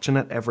we're watching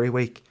it every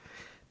week.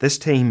 This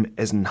team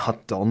is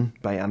not done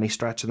by any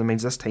stretch of the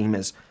means. This team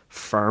is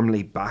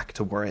firmly back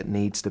to where it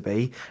needs to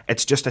be.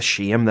 It's just a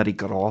shame that he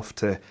got off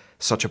to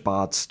such a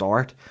bad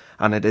start,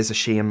 and it is a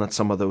shame that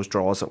some of those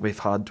draws that we've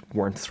had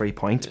weren't 3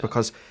 points,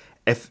 because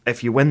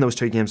if you win those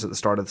 2 games at the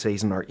start of the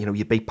season, or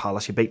you beat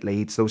Palace, you beat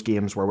Leeds, those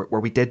games where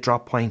we did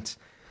drop points,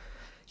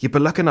 you'd be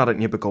looking at it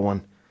and you'd be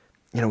going,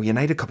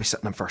 United could be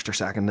sitting in first or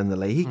second in the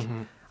league.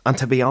 And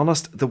to be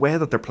honest, the way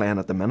that they're playing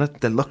at the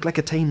minute, they look like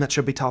a team that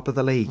should be top of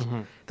the league.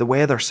 The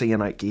way they're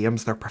seeing out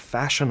games, they're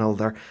professional,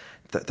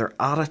 their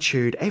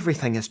attitude,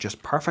 everything is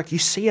just perfect. You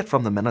see it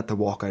from the minute they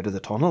walk out of the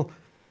tunnel.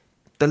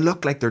 They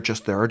look like they're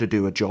just there to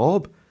do a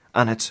job,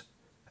 and it's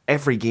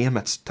every game.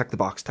 It's tick the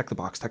box, tick the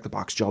box, tick the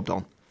box, job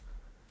done.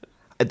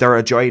 They're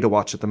a joy to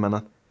watch at the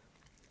minute,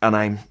 and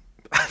I'm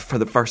for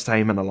the first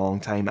time in a long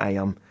time, I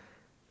am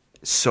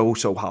so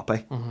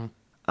happy,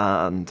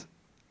 and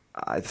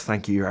I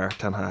thank you,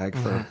 Ten Hag,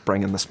 for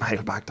bringing the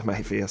smile back to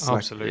my face.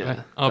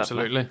 Absolutely,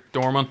 absolutely,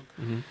 Dorman.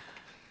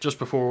 Just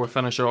before we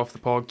finish off the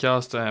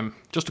podcast,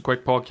 just a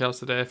quick podcast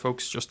today,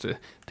 folks, just to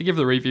give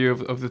the review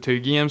of the two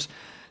games.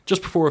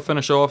 Just before we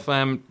finish off, well,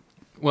 I'm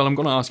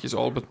going to ask you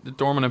all, but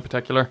Dorman in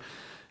particular,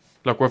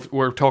 look,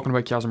 we're talking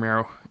about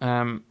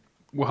Casemiro.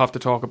 We'll have to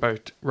talk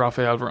about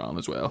Rafael Varane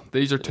as well.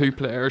 These are two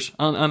players,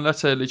 and let's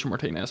say Licha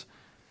Martinez.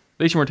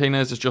 Licha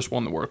Martinez has just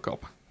won the World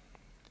Cup.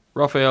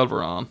 Rafael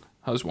Varane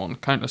has won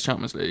countless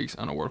Champions Leagues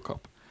and a World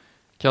Cup.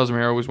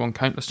 Casemiro has won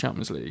countless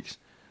Champions Leagues.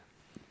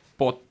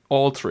 But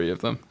all three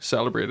of them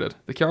celebrated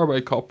the Carabao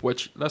Cup,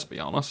 which, let's be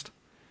honest,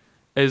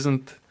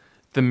 isn't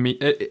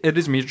it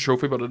is a major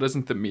trophy, but it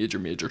isn't the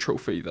major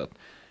trophy that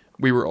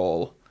we were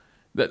all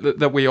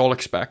that we all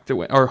expect to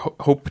win or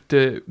hope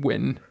to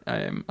win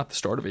at the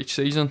start of each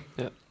season.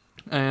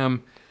 Yeah.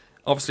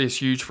 Obviously,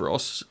 it's huge for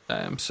us.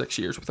 6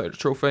 years without a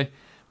trophy,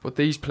 but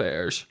these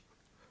players,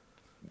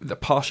 the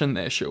passion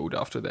they showed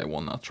after they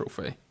won that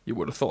trophy, you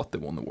would have thought they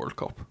won the World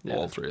Cup. Yeah.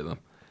 All three of them.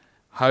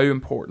 How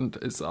important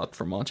is that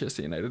for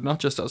Manchester United, not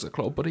just as a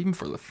club, but even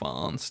for the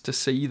fans, to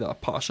see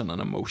that passion and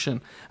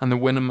emotion and the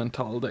winning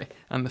mentality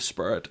and the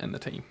spirit in the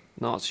team?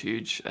 No, it's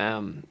huge.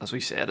 As we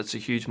said, it's a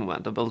huge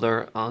momentum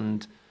builder,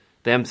 and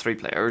them three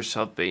players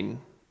have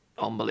been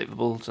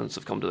unbelievable since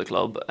they've come to the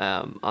club.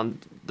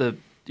 And the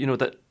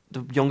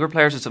younger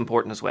players, it's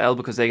important as well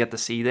because they get to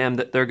see them,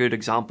 that they're good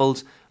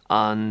examples,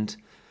 and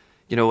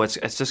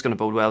it's just going to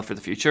bode well for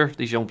the future.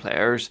 These young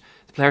players,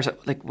 the players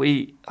like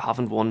we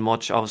haven't won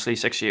much, obviously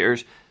 6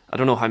 years. I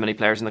don't know how many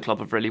players in the club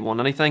have really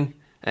won anything.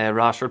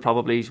 Rashford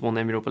probably won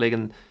the Europa League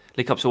and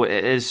League Cup, so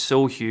it is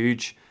so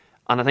huge.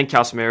 And I think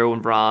Casemiro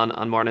and Varane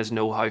and Martinez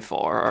know how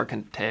far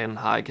Ten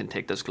Hag can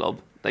take this club.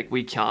 Like,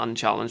 we can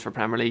challenge for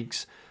Premier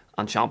Leagues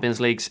and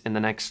Champions Leagues in the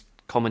next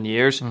coming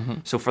years.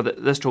 So for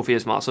this trophy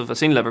is massive. I've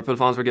seen Liverpool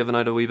fans were giving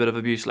out a wee bit of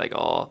abuse, like,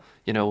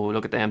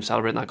 look at them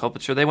celebrating that cup.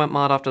 But sure, they went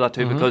mad after that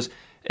too because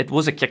it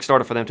was a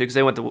kickstarter for them too, because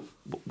they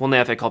won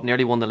the FA Cup,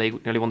 nearly won the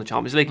league, nearly won the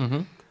Champions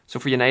League. So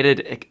for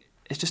United,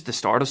 it's just the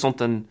start of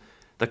something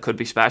that could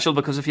be special,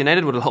 because if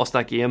United would have lost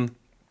that game,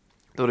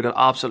 they would have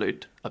got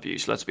absolute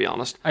abuse, let's be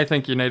honest. I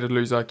think United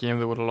lose that game,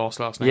 they would have lost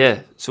last night.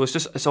 Yeah, so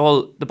it's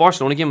all, the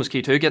Barcelona game was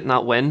key too, getting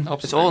that win.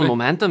 Absolutely. It's all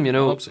momentum,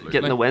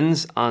 getting the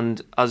wins.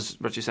 And as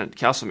Richie said,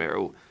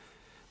 Casemiro,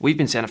 we've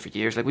been saying it for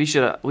years, like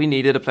we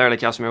needed a player like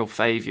Casemiro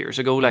 5 years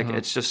ago. Like,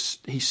 it's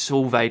just, he's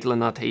so vital in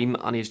that team,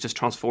 and he's just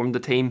transformed the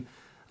team.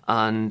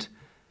 And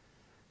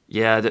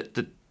yeah,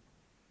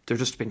 they're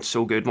just been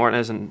so good.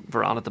 Martinez and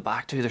Varane at the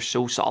back too, they're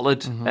so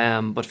solid.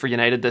 But for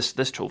United,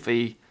 this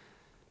trophy,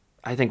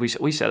 I think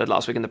we said it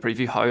last week in the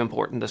preview how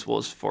important this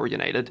was for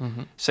United.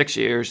 6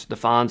 years, the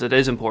fans, it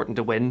is important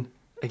to win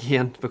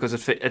again,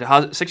 because it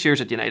has 6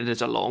 years at United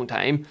is a long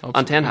time. Absolutely.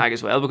 And Ten Hag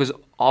as well, because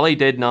Ollie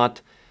did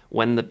not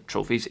win the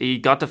trophies. He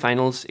got the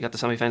finals, he got the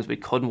semi-finals, but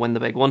he couldn't win the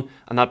big one,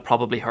 and that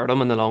probably hurt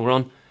him in the long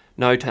run.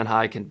 Now Ten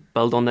Hag can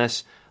build on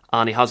this,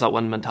 and he has that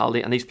winning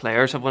mentality, and these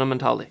players have winning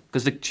mentality,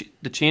 because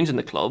the change in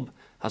the club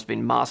has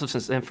been massive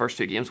since the first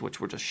two games, which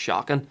were just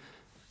shocking,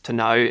 to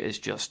now is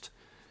just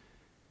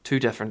two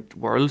different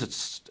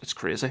worlds. It's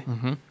crazy.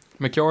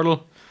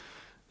 McArdle,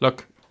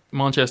 look,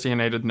 Manchester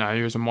United now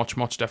is a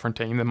much different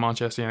team than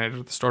Manchester United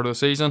at the start of the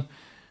season.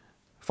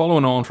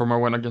 Following on from our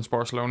win against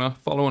Barcelona,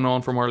 following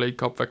on from our League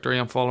Cup victory,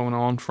 and following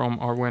on from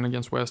our win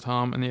against West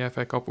Ham in the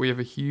FA Cup, we have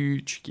a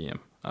huge game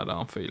at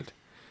Anfield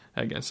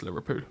against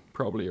Liverpool,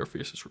 probably our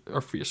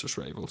fiercest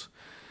rivals.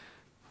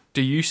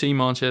 Do you see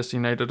Manchester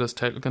United as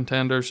title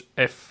contenders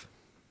if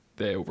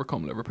they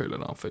overcome Liverpool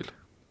at Anfield?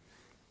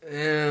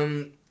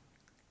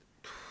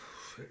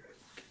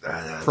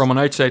 From an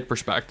outside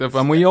perspective,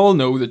 and we all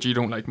know that you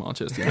don't like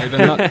Manchester United,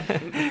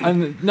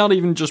 and not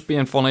even just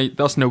being funny,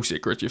 that's no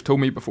secret. You've told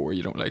me before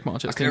you don't like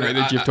Manchester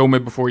United. You've told me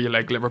before you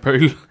like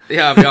Liverpool.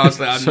 Yeah, I'll be honest,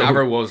 I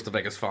never was the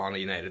biggest fan of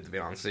United, to be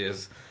honest.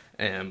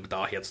 But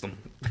Dad hates them,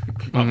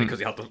 probably because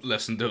you have to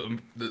listen to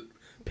them. The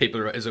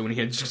people at his own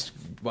age just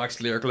waxed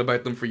lyrical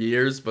about them for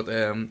years. But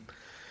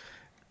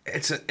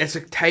it's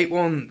a tight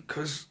one,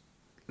 because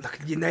look,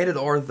 United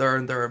are there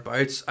and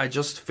thereabouts. I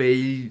just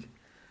feel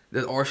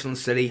that Arsenal and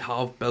City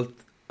have built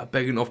a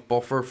big enough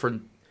buffer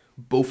for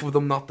both of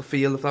them not to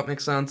fail, if that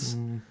makes sense.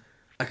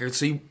 I could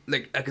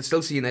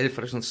still see United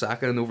finishing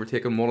second and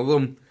overtaking one of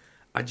them.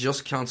 I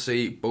just can't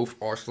see both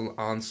Arsenal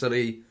and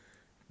City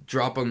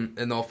dropping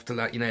enough to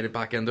let United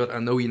back into it. I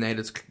know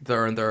United's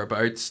there and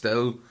thereabouts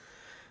still.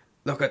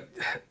 Look, at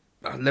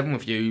living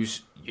with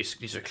yous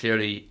are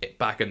clearly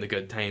back in the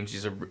good times.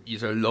 You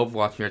love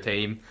watching your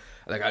team.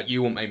 Like,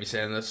 you won't mind me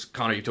saying this,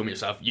 Connor. You told me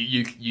yourself.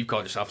 You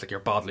called yourself like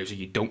you're a bad loser.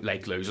 You don't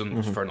like losing.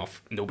 Which is fair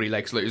enough. Nobody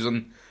likes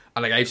losing.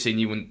 And like, I've seen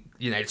you when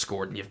United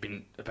scored, and you've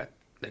been a bit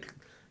like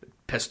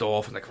pissed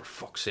off and like, for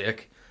fuck's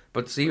sake.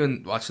 But see,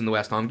 even watching the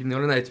West Ham game the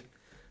other night,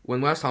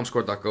 when West Ham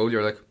scored that goal,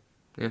 you're like,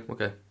 yeah,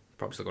 okay,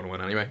 probably still going to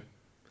win anyway.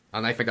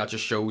 And I think that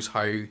just shows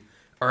how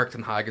Eric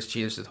Ten Hag has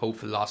changed his whole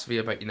philosophy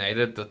about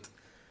United, that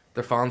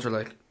their fans are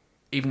like,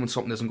 even when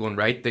something isn't going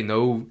right, they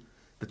know,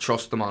 they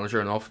trust the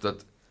manager enough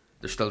that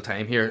there's still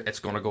time here, it's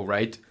going to go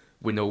right.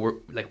 We know we're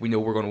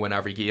going to win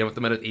every game at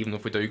the minute, even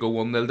if we do go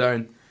 1-0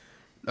 down.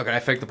 Look, I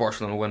think the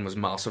Barcelona win was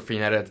massive for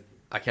United.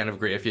 I kind of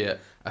agree with you.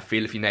 I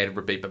feel if United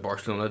were beat by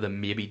Barcelona, they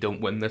maybe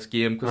don't win this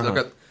game. Because look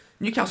at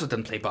Newcastle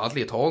didn't play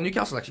badly at all.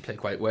 Newcastle actually played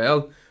quite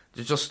well.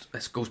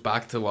 This goes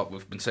back to what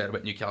we've been saying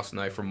about Newcastle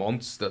now for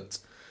months, that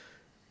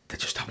they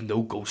just have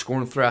no goal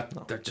scoring threat.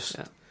 No.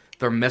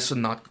 They're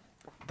missing that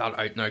out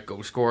and out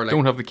goal scorer. Like,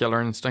 don't have the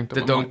killer instinct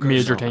of a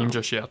major team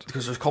just yet.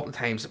 Because there's a couple of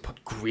times they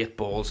put great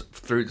balls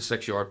through the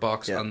 6-yard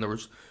box and there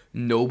was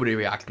nobody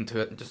reacting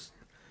to it.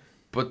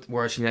 But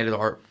whereas United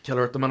are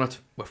killer at the minute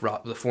with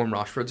the form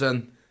Rashford's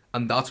in,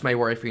 and that's my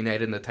worry for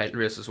United in the title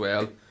race as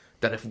well.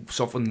 That if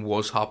something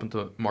was happen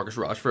to Marcus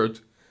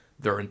Rashford,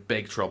 they're in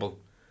big trouble.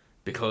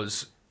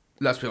 Because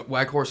let's be honest,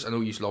 Weghorst, I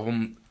know you love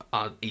him,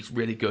 and he's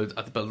really good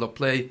at the build-up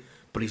play,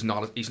 but he's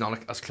not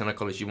as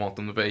clinical as you want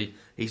him to be.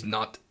 He's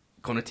not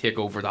going to take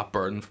over that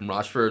burden from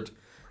Rashford.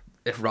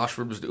 If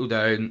Rashford was to go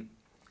down,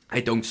 I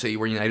don't see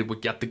where United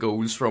would get the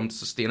goals from to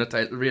sustain a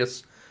title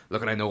race.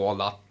 Look, and I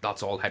know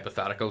that's all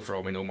hypothetical. For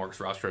all we know, Marcus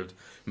Rashford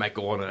might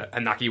go on a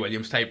Naki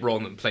Williams type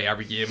run and play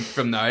every game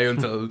from now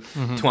until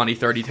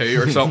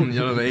 2032 or something, you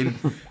know what I mean?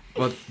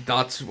 But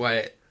that's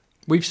why...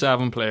 We've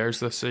 7 players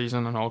this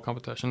season in all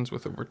competitions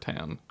with over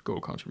 10 goal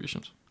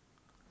contributions.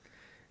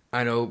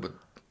 I know, but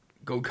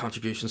goal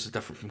contributions is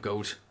different from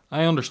goals.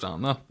 I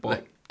understand that,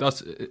 but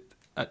that's...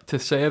 to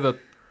say that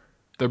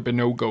there'd be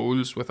no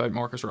goals without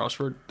Marcus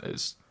Rashford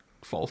is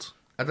false.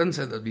 I didn't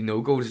say there'd be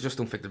no goals. I just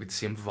don't think there'd be the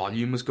same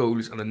volume as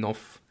goals and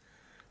enough.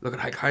 Look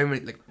at how many.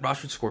 Like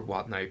Rashford scored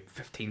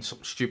 15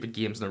 something stupid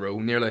games in a row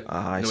nearly.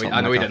 I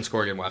know he didn't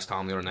score against West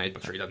Ham the other night,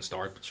 but sure he didn't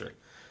start. But sure,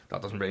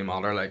 that doesn't really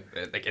matter.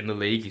 Like in the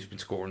league, he's been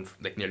scoring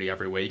like nearly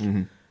every week.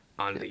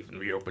 And even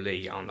the Europa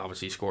League, and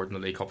obviously he scored in the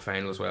League Cup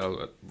final as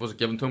well. Was it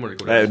given to him or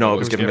did he go no, it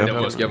was given to him.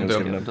 It was given to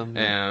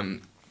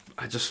him.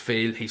 I just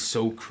feel he's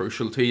so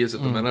crucial to you at the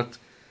minute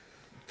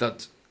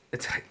that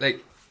it's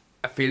like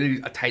I feel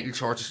a title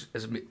charge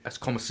has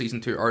come a season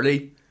too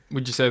early.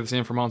 Would you say the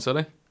same for Man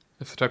City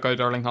if they took out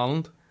Erling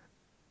Haaland?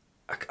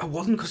 I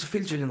wouldn't, because I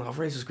feel Julian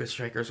Alvarez is a great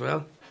striker as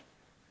well.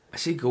 I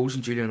see goals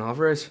in Julian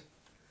Alvarez.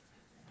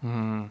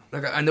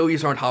 Like I know you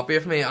aren't happy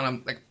with me,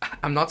 and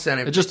I'm not saying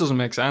it just doesn't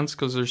make sense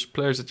because there's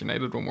players at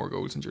United with more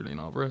goals than Julian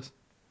Alvarez.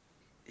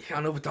 Yeah,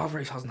 I know, but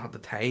Alvarez hasn't had the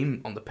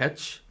time on the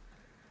pitch.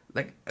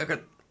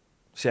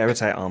 See, I would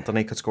say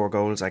Anthony could score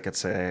goals. I could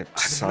say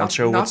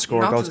Sancho would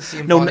score not goals. To the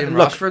same volume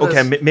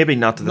Rashford is. Maybe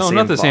not to the same.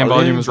 Not the same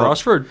volume as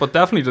Rashford, but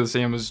definitely to the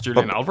same as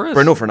Julian Alvarez.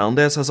 Bruno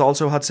Fernandes has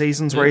also had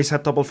seasons where he's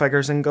hit double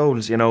figures in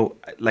goals. You know,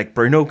 like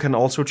Bruno can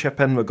also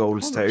chip in with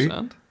goals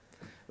 100%.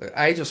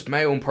 Too.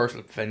 My own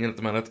personal opinion at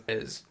the minute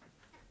is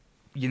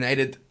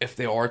United, if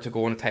they are to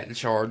go on a title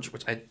charge,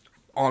 which I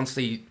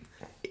honestly,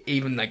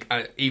 even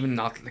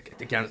not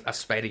like against a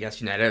spite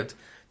against United,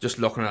 just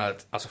looking at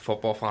it as a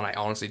football fan, I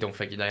honestly don't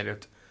think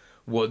United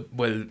will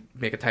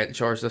make a title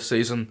charge this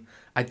season.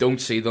 I don't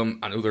see them.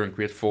 I know they're in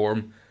great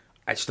form.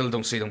 I still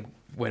don't see them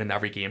winning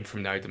every game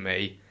from now to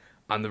May.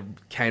 And the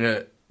kind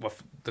of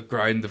with the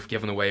ground they've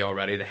given away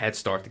already, the head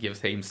start to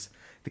give teams,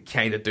 they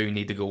kind of do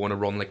need to go on a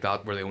run like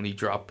that where they only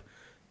drop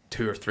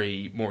 2 or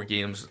 3 more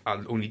games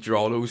and only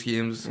draw those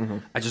games.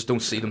 I just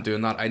don't see them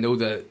doing that. I know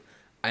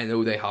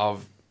they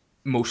have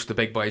most of the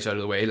big boys out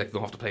of the way. Like they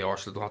don't have to play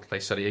Arsenal, they don't have to play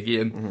City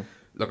again.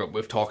 Look,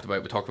 we talked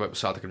about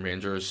Celtic and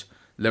Rangers.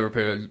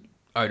 Liverpool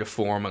out of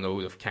form. I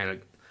know they've kind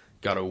of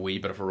got a wee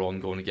bit of a run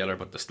going together,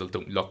 but they still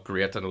don't look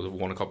great. I know they've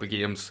won a couple of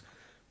games,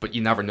 but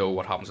you never know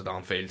what happens at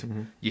Anfield.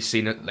 You've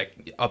seen it,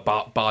 like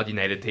bad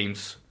United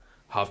teams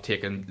have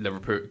taken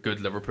good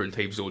Liverpool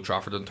teams to Old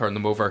Trafford and turned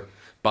them over.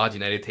 Bad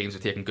United teams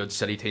have taken good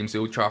City teams to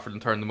Old Trafford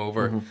and turned them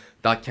over.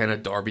 That kind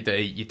of derby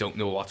day, you don't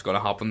know what's going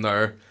to happen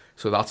there.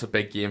 So that's a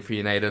big game for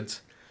United,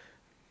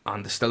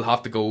 and they still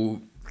have to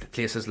go to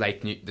places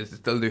like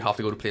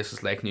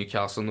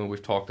Newcastle. I know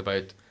we've talked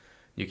about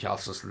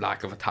Newcastle's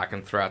lack of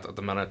attacking threat at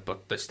the minute,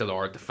 but they still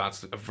are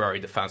a very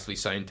defensively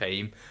sound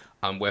team,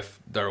 and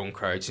with their own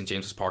crowd, St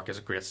James's Park is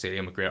a great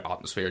stadium, a great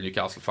atmosphere.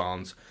 Newcastle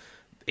fans,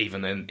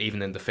 even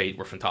in defeat,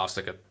 were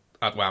fantastic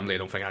at Wembley. I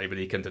don't think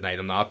anybody can deny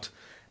them that.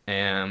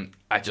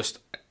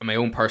 My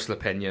own personal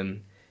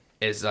opinion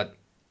is that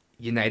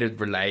United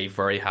rely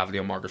very heavily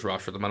on Marcus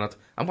Rashford at the minute,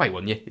 and why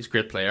wouldn't you? He's a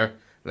great player.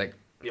 Like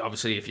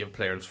obviously, if you have a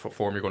player in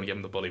form, you're going to give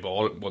him the bully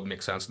ball. It wouldn't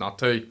make sense not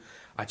to.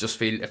 I just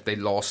feel if they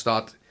lost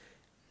that,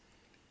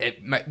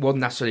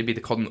 wouldn't necessarily be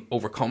they couldn't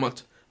overcome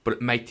it, but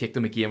it might take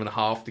them a game and a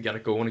half to get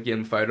it going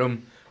again without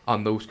him,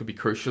 and those could be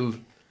crucial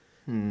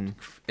in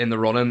the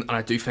running. And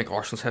I do think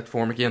Arsenal's hit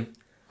form again.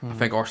 I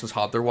think Arsenal's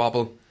had their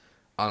wobble,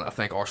 and I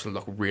think Arsenal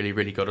look really,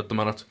 really good at the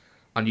minute.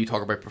 And you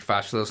talk about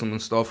professionalism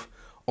and stuff.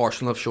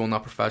 Arsenal have shown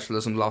that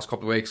professionalism the last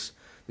couple of weeks.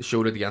 They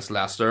showed it against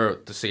Leicester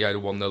to see out a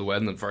 1-0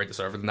 win, and very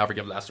deserved. They never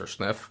give Leicester a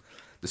sniff.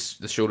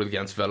 They showed it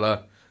against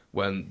Villa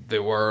when they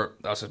were,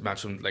 as I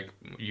mentioned, like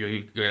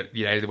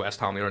United, West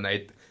Ham the other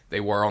night. They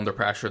were under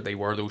pressure. They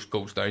were those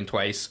goals down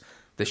twice.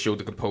 They showed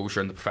the composure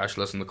and the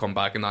professionalism to come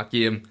back in that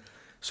game.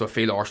 So I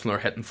feel Arsenal are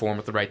hitting form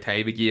at the right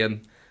time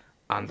again.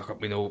 And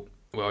look, we know,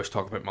 we always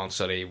talk about Man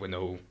City. We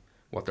know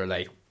what they're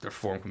like. Their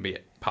form can be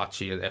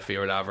patchy and iffy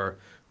or whatever,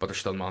 but they're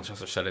still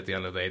Manchester City at the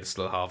end of the day. They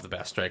still have the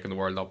best strike in the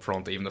world up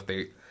front, even if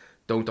they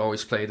don't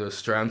always play those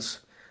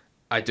strengths.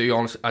 I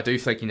do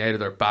think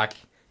United are back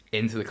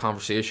into the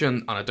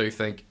conversation, and I do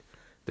think,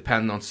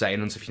 depending on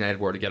signings, if United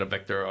were to get a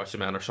Victor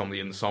Osimhen or somebody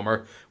in the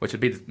summer, which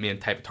would be the main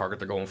type of target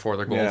they're going for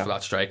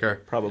that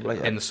striker. Probably,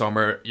 yeah. In the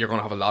summer, you're going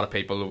to have a lot of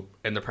people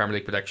in the Premier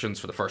League predictions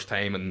for the first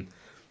time and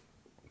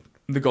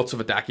the guts of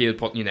a decade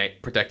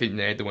predicting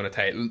United to win a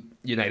title.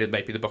 United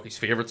might be the bookies'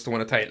 favourites to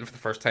win a title for the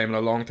first time in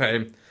a long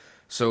time.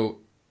 So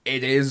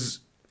it is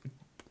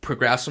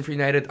progressing for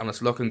United and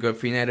it's looking good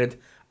for United.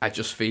 I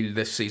just feel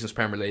this season's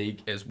Premier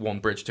League is one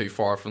bridge too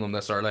far from them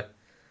this early.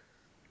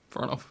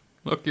 Fair enough.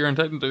 Look, you're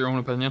entitled to your own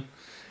opinion.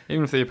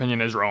 Even if the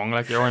opinion is wrong,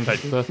 like, you're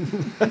entitled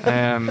to.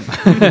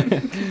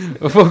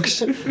 Well,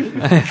 folks, I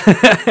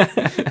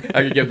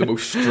could give the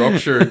most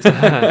structured,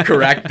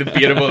 correct,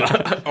 debatable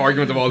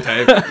argument of all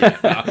time.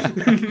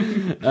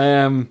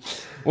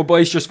 Well,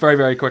 boys, just very,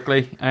 very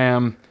quickly,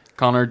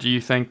 Connor, do you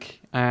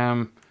think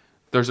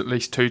there's at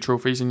least 2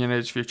 trophies in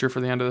United's future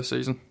for the end of the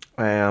season?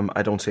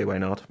 I don't see why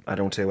not.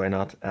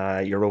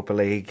 Europa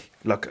League.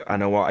 Look, I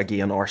know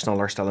again Arsenal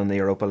are still in the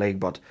Europa League,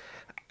 but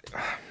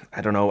I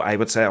don't know. I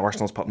would say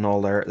Arsenal's putting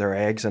all their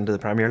eggs into the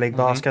Premier League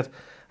basket.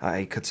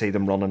 I could see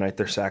them running out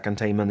their second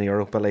team in the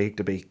Europa League,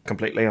 to be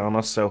completely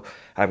honest. So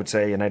I would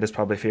say United's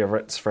probably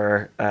favourites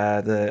for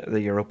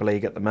the Europa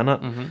League at the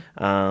minute.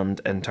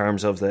 And in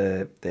terms of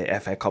the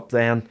FA Cup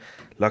then,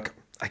 look,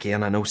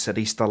 again, I know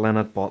City's still in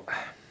it, but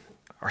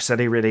are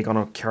City really going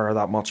to care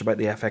that much about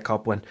the FA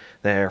Cup when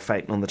they're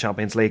fighting on the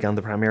Champions League and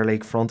the Premier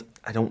League front?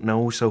 I don't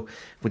know. So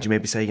would you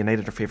maybe say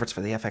United are favourites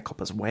for the FA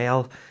Cup as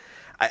well?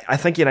 I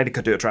think United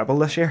could do a treble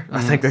this year. I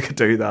think they could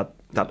do that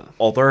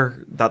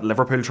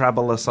Liverpool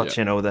treble as such,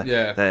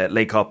 the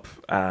League Cup,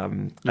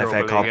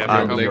 FA Cup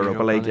and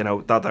Europa League,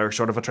 that they're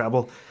sort of a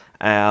treble.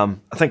 I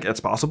think it's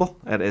possible.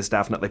 It is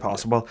definitely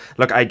possible.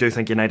 Look, I do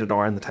think United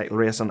are in the title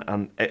race,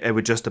 and it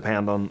would just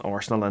depend on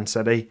Arsenal and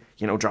City,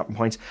 dropping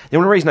points. The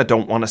only reason I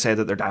don't want to say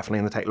that they're definitely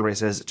in the title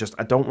race is just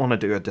I don't want to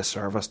do a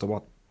disservice to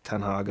what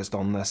Ten Hag has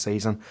done this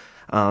season,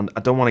 and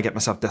I don't want to get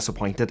myself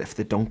disappointed if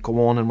they don't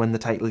go on and win the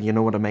title. You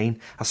know what I mean?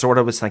 I sort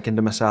of was thinking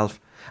to myself,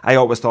 I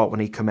always thought when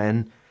he come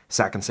in,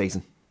 second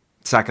season,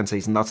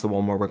 that's the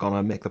one where we're going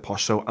to make the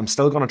push. So I'm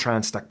still going to try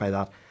and stick by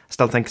that. I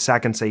still think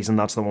second season,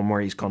 that's the one where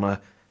he's going to,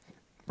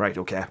 right,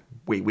 okay,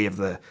 we have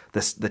the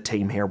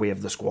team here, we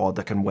have the squad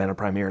that can win a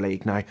Premier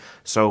League now.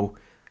 So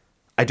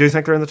I do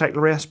think they're in the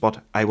title race,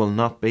 but I will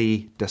not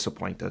be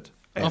disappointed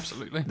if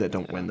they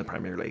don't win the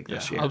Premier League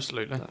this year.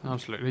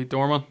 Absolutely.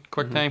 Dorman,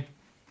 quick time.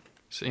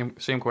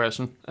 Same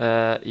question.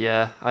 I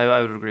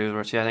would agree with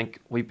Richie. I think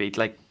we beat,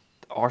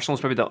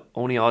 Arsenal's probably the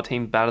only odd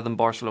team better than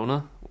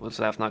Barcelona was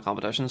left in that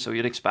competition, so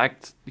you'd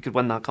expect you could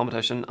win that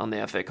competition and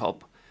the FA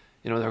Cup.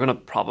 They're going to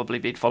probably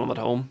beat Fulham at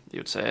home, you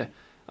would say,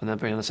 and then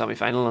bring in the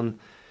semi-final. And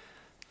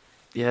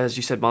as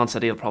you said, Man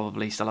City will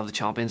probably still have the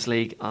Champions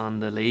League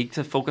and the league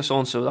to focus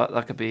on, so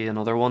that could be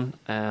another one.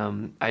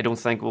 I don't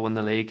think we'll win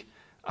the league.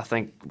 I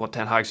think what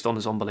Ten Hag's done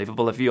is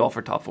unbelievable. If you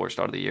offered top 4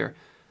 start of the year,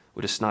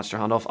 would have snatched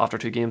your hand off after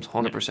 2 games,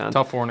 100%.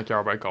 Top 4 in the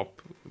Carabao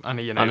Cup and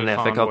a United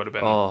fan would have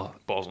been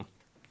buzzing.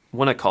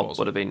 Win a cup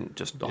would have been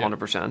just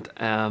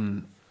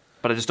 100%.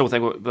 But I just don't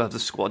think we have the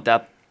squad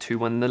depth to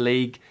win the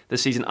league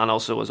this season. And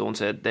also, as Owen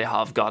said, they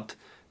have got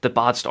the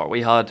bad start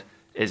we had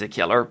is a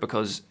killer,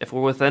 because if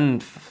we're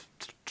within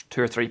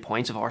 2 or 3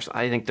 points of Arsenal,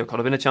 I think there could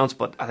have been a chance.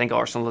 But I think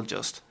Arsenal will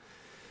just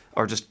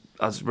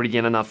as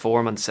regaining that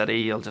form, and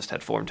City will just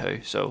hit form too.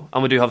 So,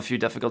 and we do have a few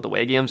difficult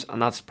away games,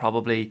 and that's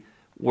probably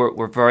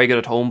we're very good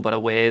at home, but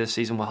away this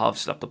season we have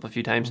slipped up a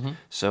few times.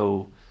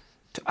 So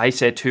I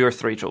say 2 or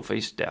 3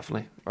 trophies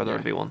definitely, or there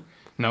would be one.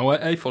 No,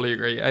 I fully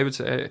agree. I would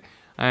say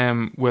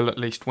we'll at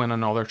least win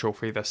another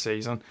trophy this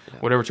season.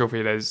 Whatever trophy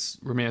it is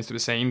remains to be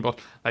seen. But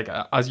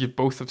as you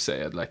both have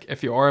said,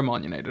 if you are a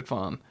Man United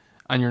fan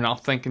and you're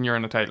not thinking you're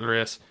in a title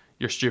race,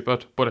 you're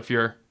stupid. But if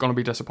you're going to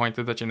be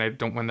disappointed that United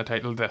don't win the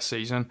title this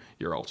season,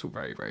 you're also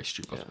very, very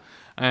stupid.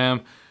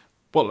 But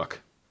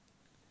look,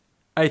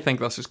 I think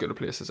that's as good a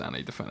place as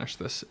any to finish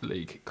this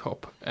League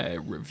Cup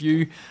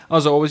review.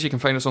 As always, you can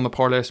find us on the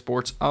Parlay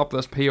Sports app.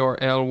 That's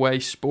PRLY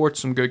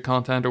Sports. Some good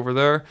content over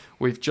there.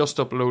 We've just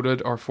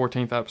uploaded our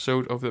 14th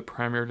episode of the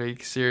Premier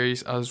League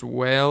series as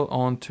well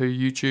onto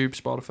YouTube,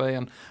 Spotify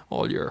and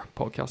all your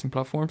podcasting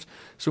platforms.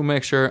 So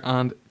make sure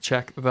and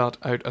check that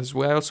out as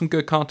well. Some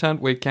good content.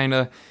 We've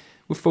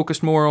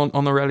focused more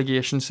on the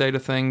relegation side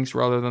of things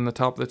rather than the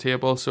top of the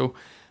table. So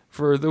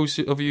for those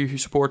of you who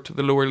support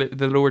the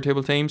lower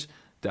table teams,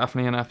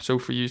 definitely an episode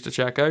for you to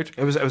check out.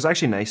 It was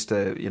actually nice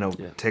to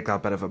take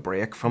that bit of a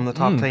break from the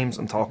top teams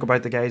and talk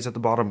about the guys at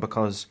the bottom,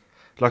 because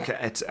look,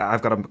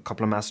 I've got a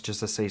couple of messages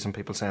this season,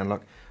 people saying,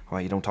 look,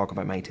 you don't talk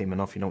about my team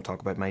enough, you don't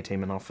talk about my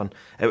team enough, and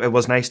it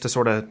was nice to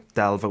sort of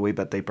delve a wee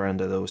bit deeper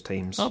into those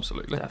teams.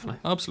 Absolutely. Definitely.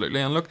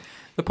 Absolutely. And look,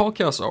 the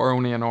podcasts are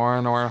only an hour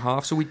and a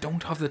half, so we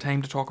don't have the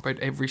time to talk about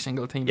every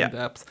single team in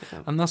depth,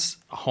 and that's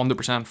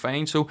 100%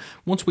 fine. So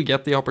once we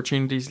get the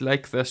opportunities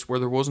like this, where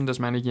there wasn't as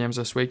many games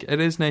this week, it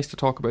is nice to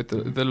talk about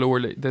the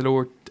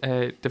lower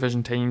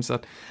division teams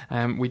that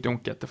we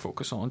don't get to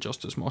focus on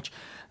just as much.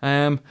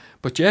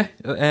 But yeah,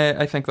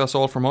 I think that's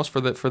all from us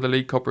for the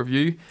League Cup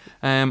review.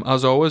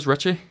 As always,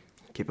 Richie,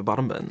 Keep it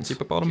bottom bins.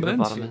 Keep it bottom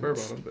bins. Super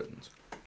bottom bins.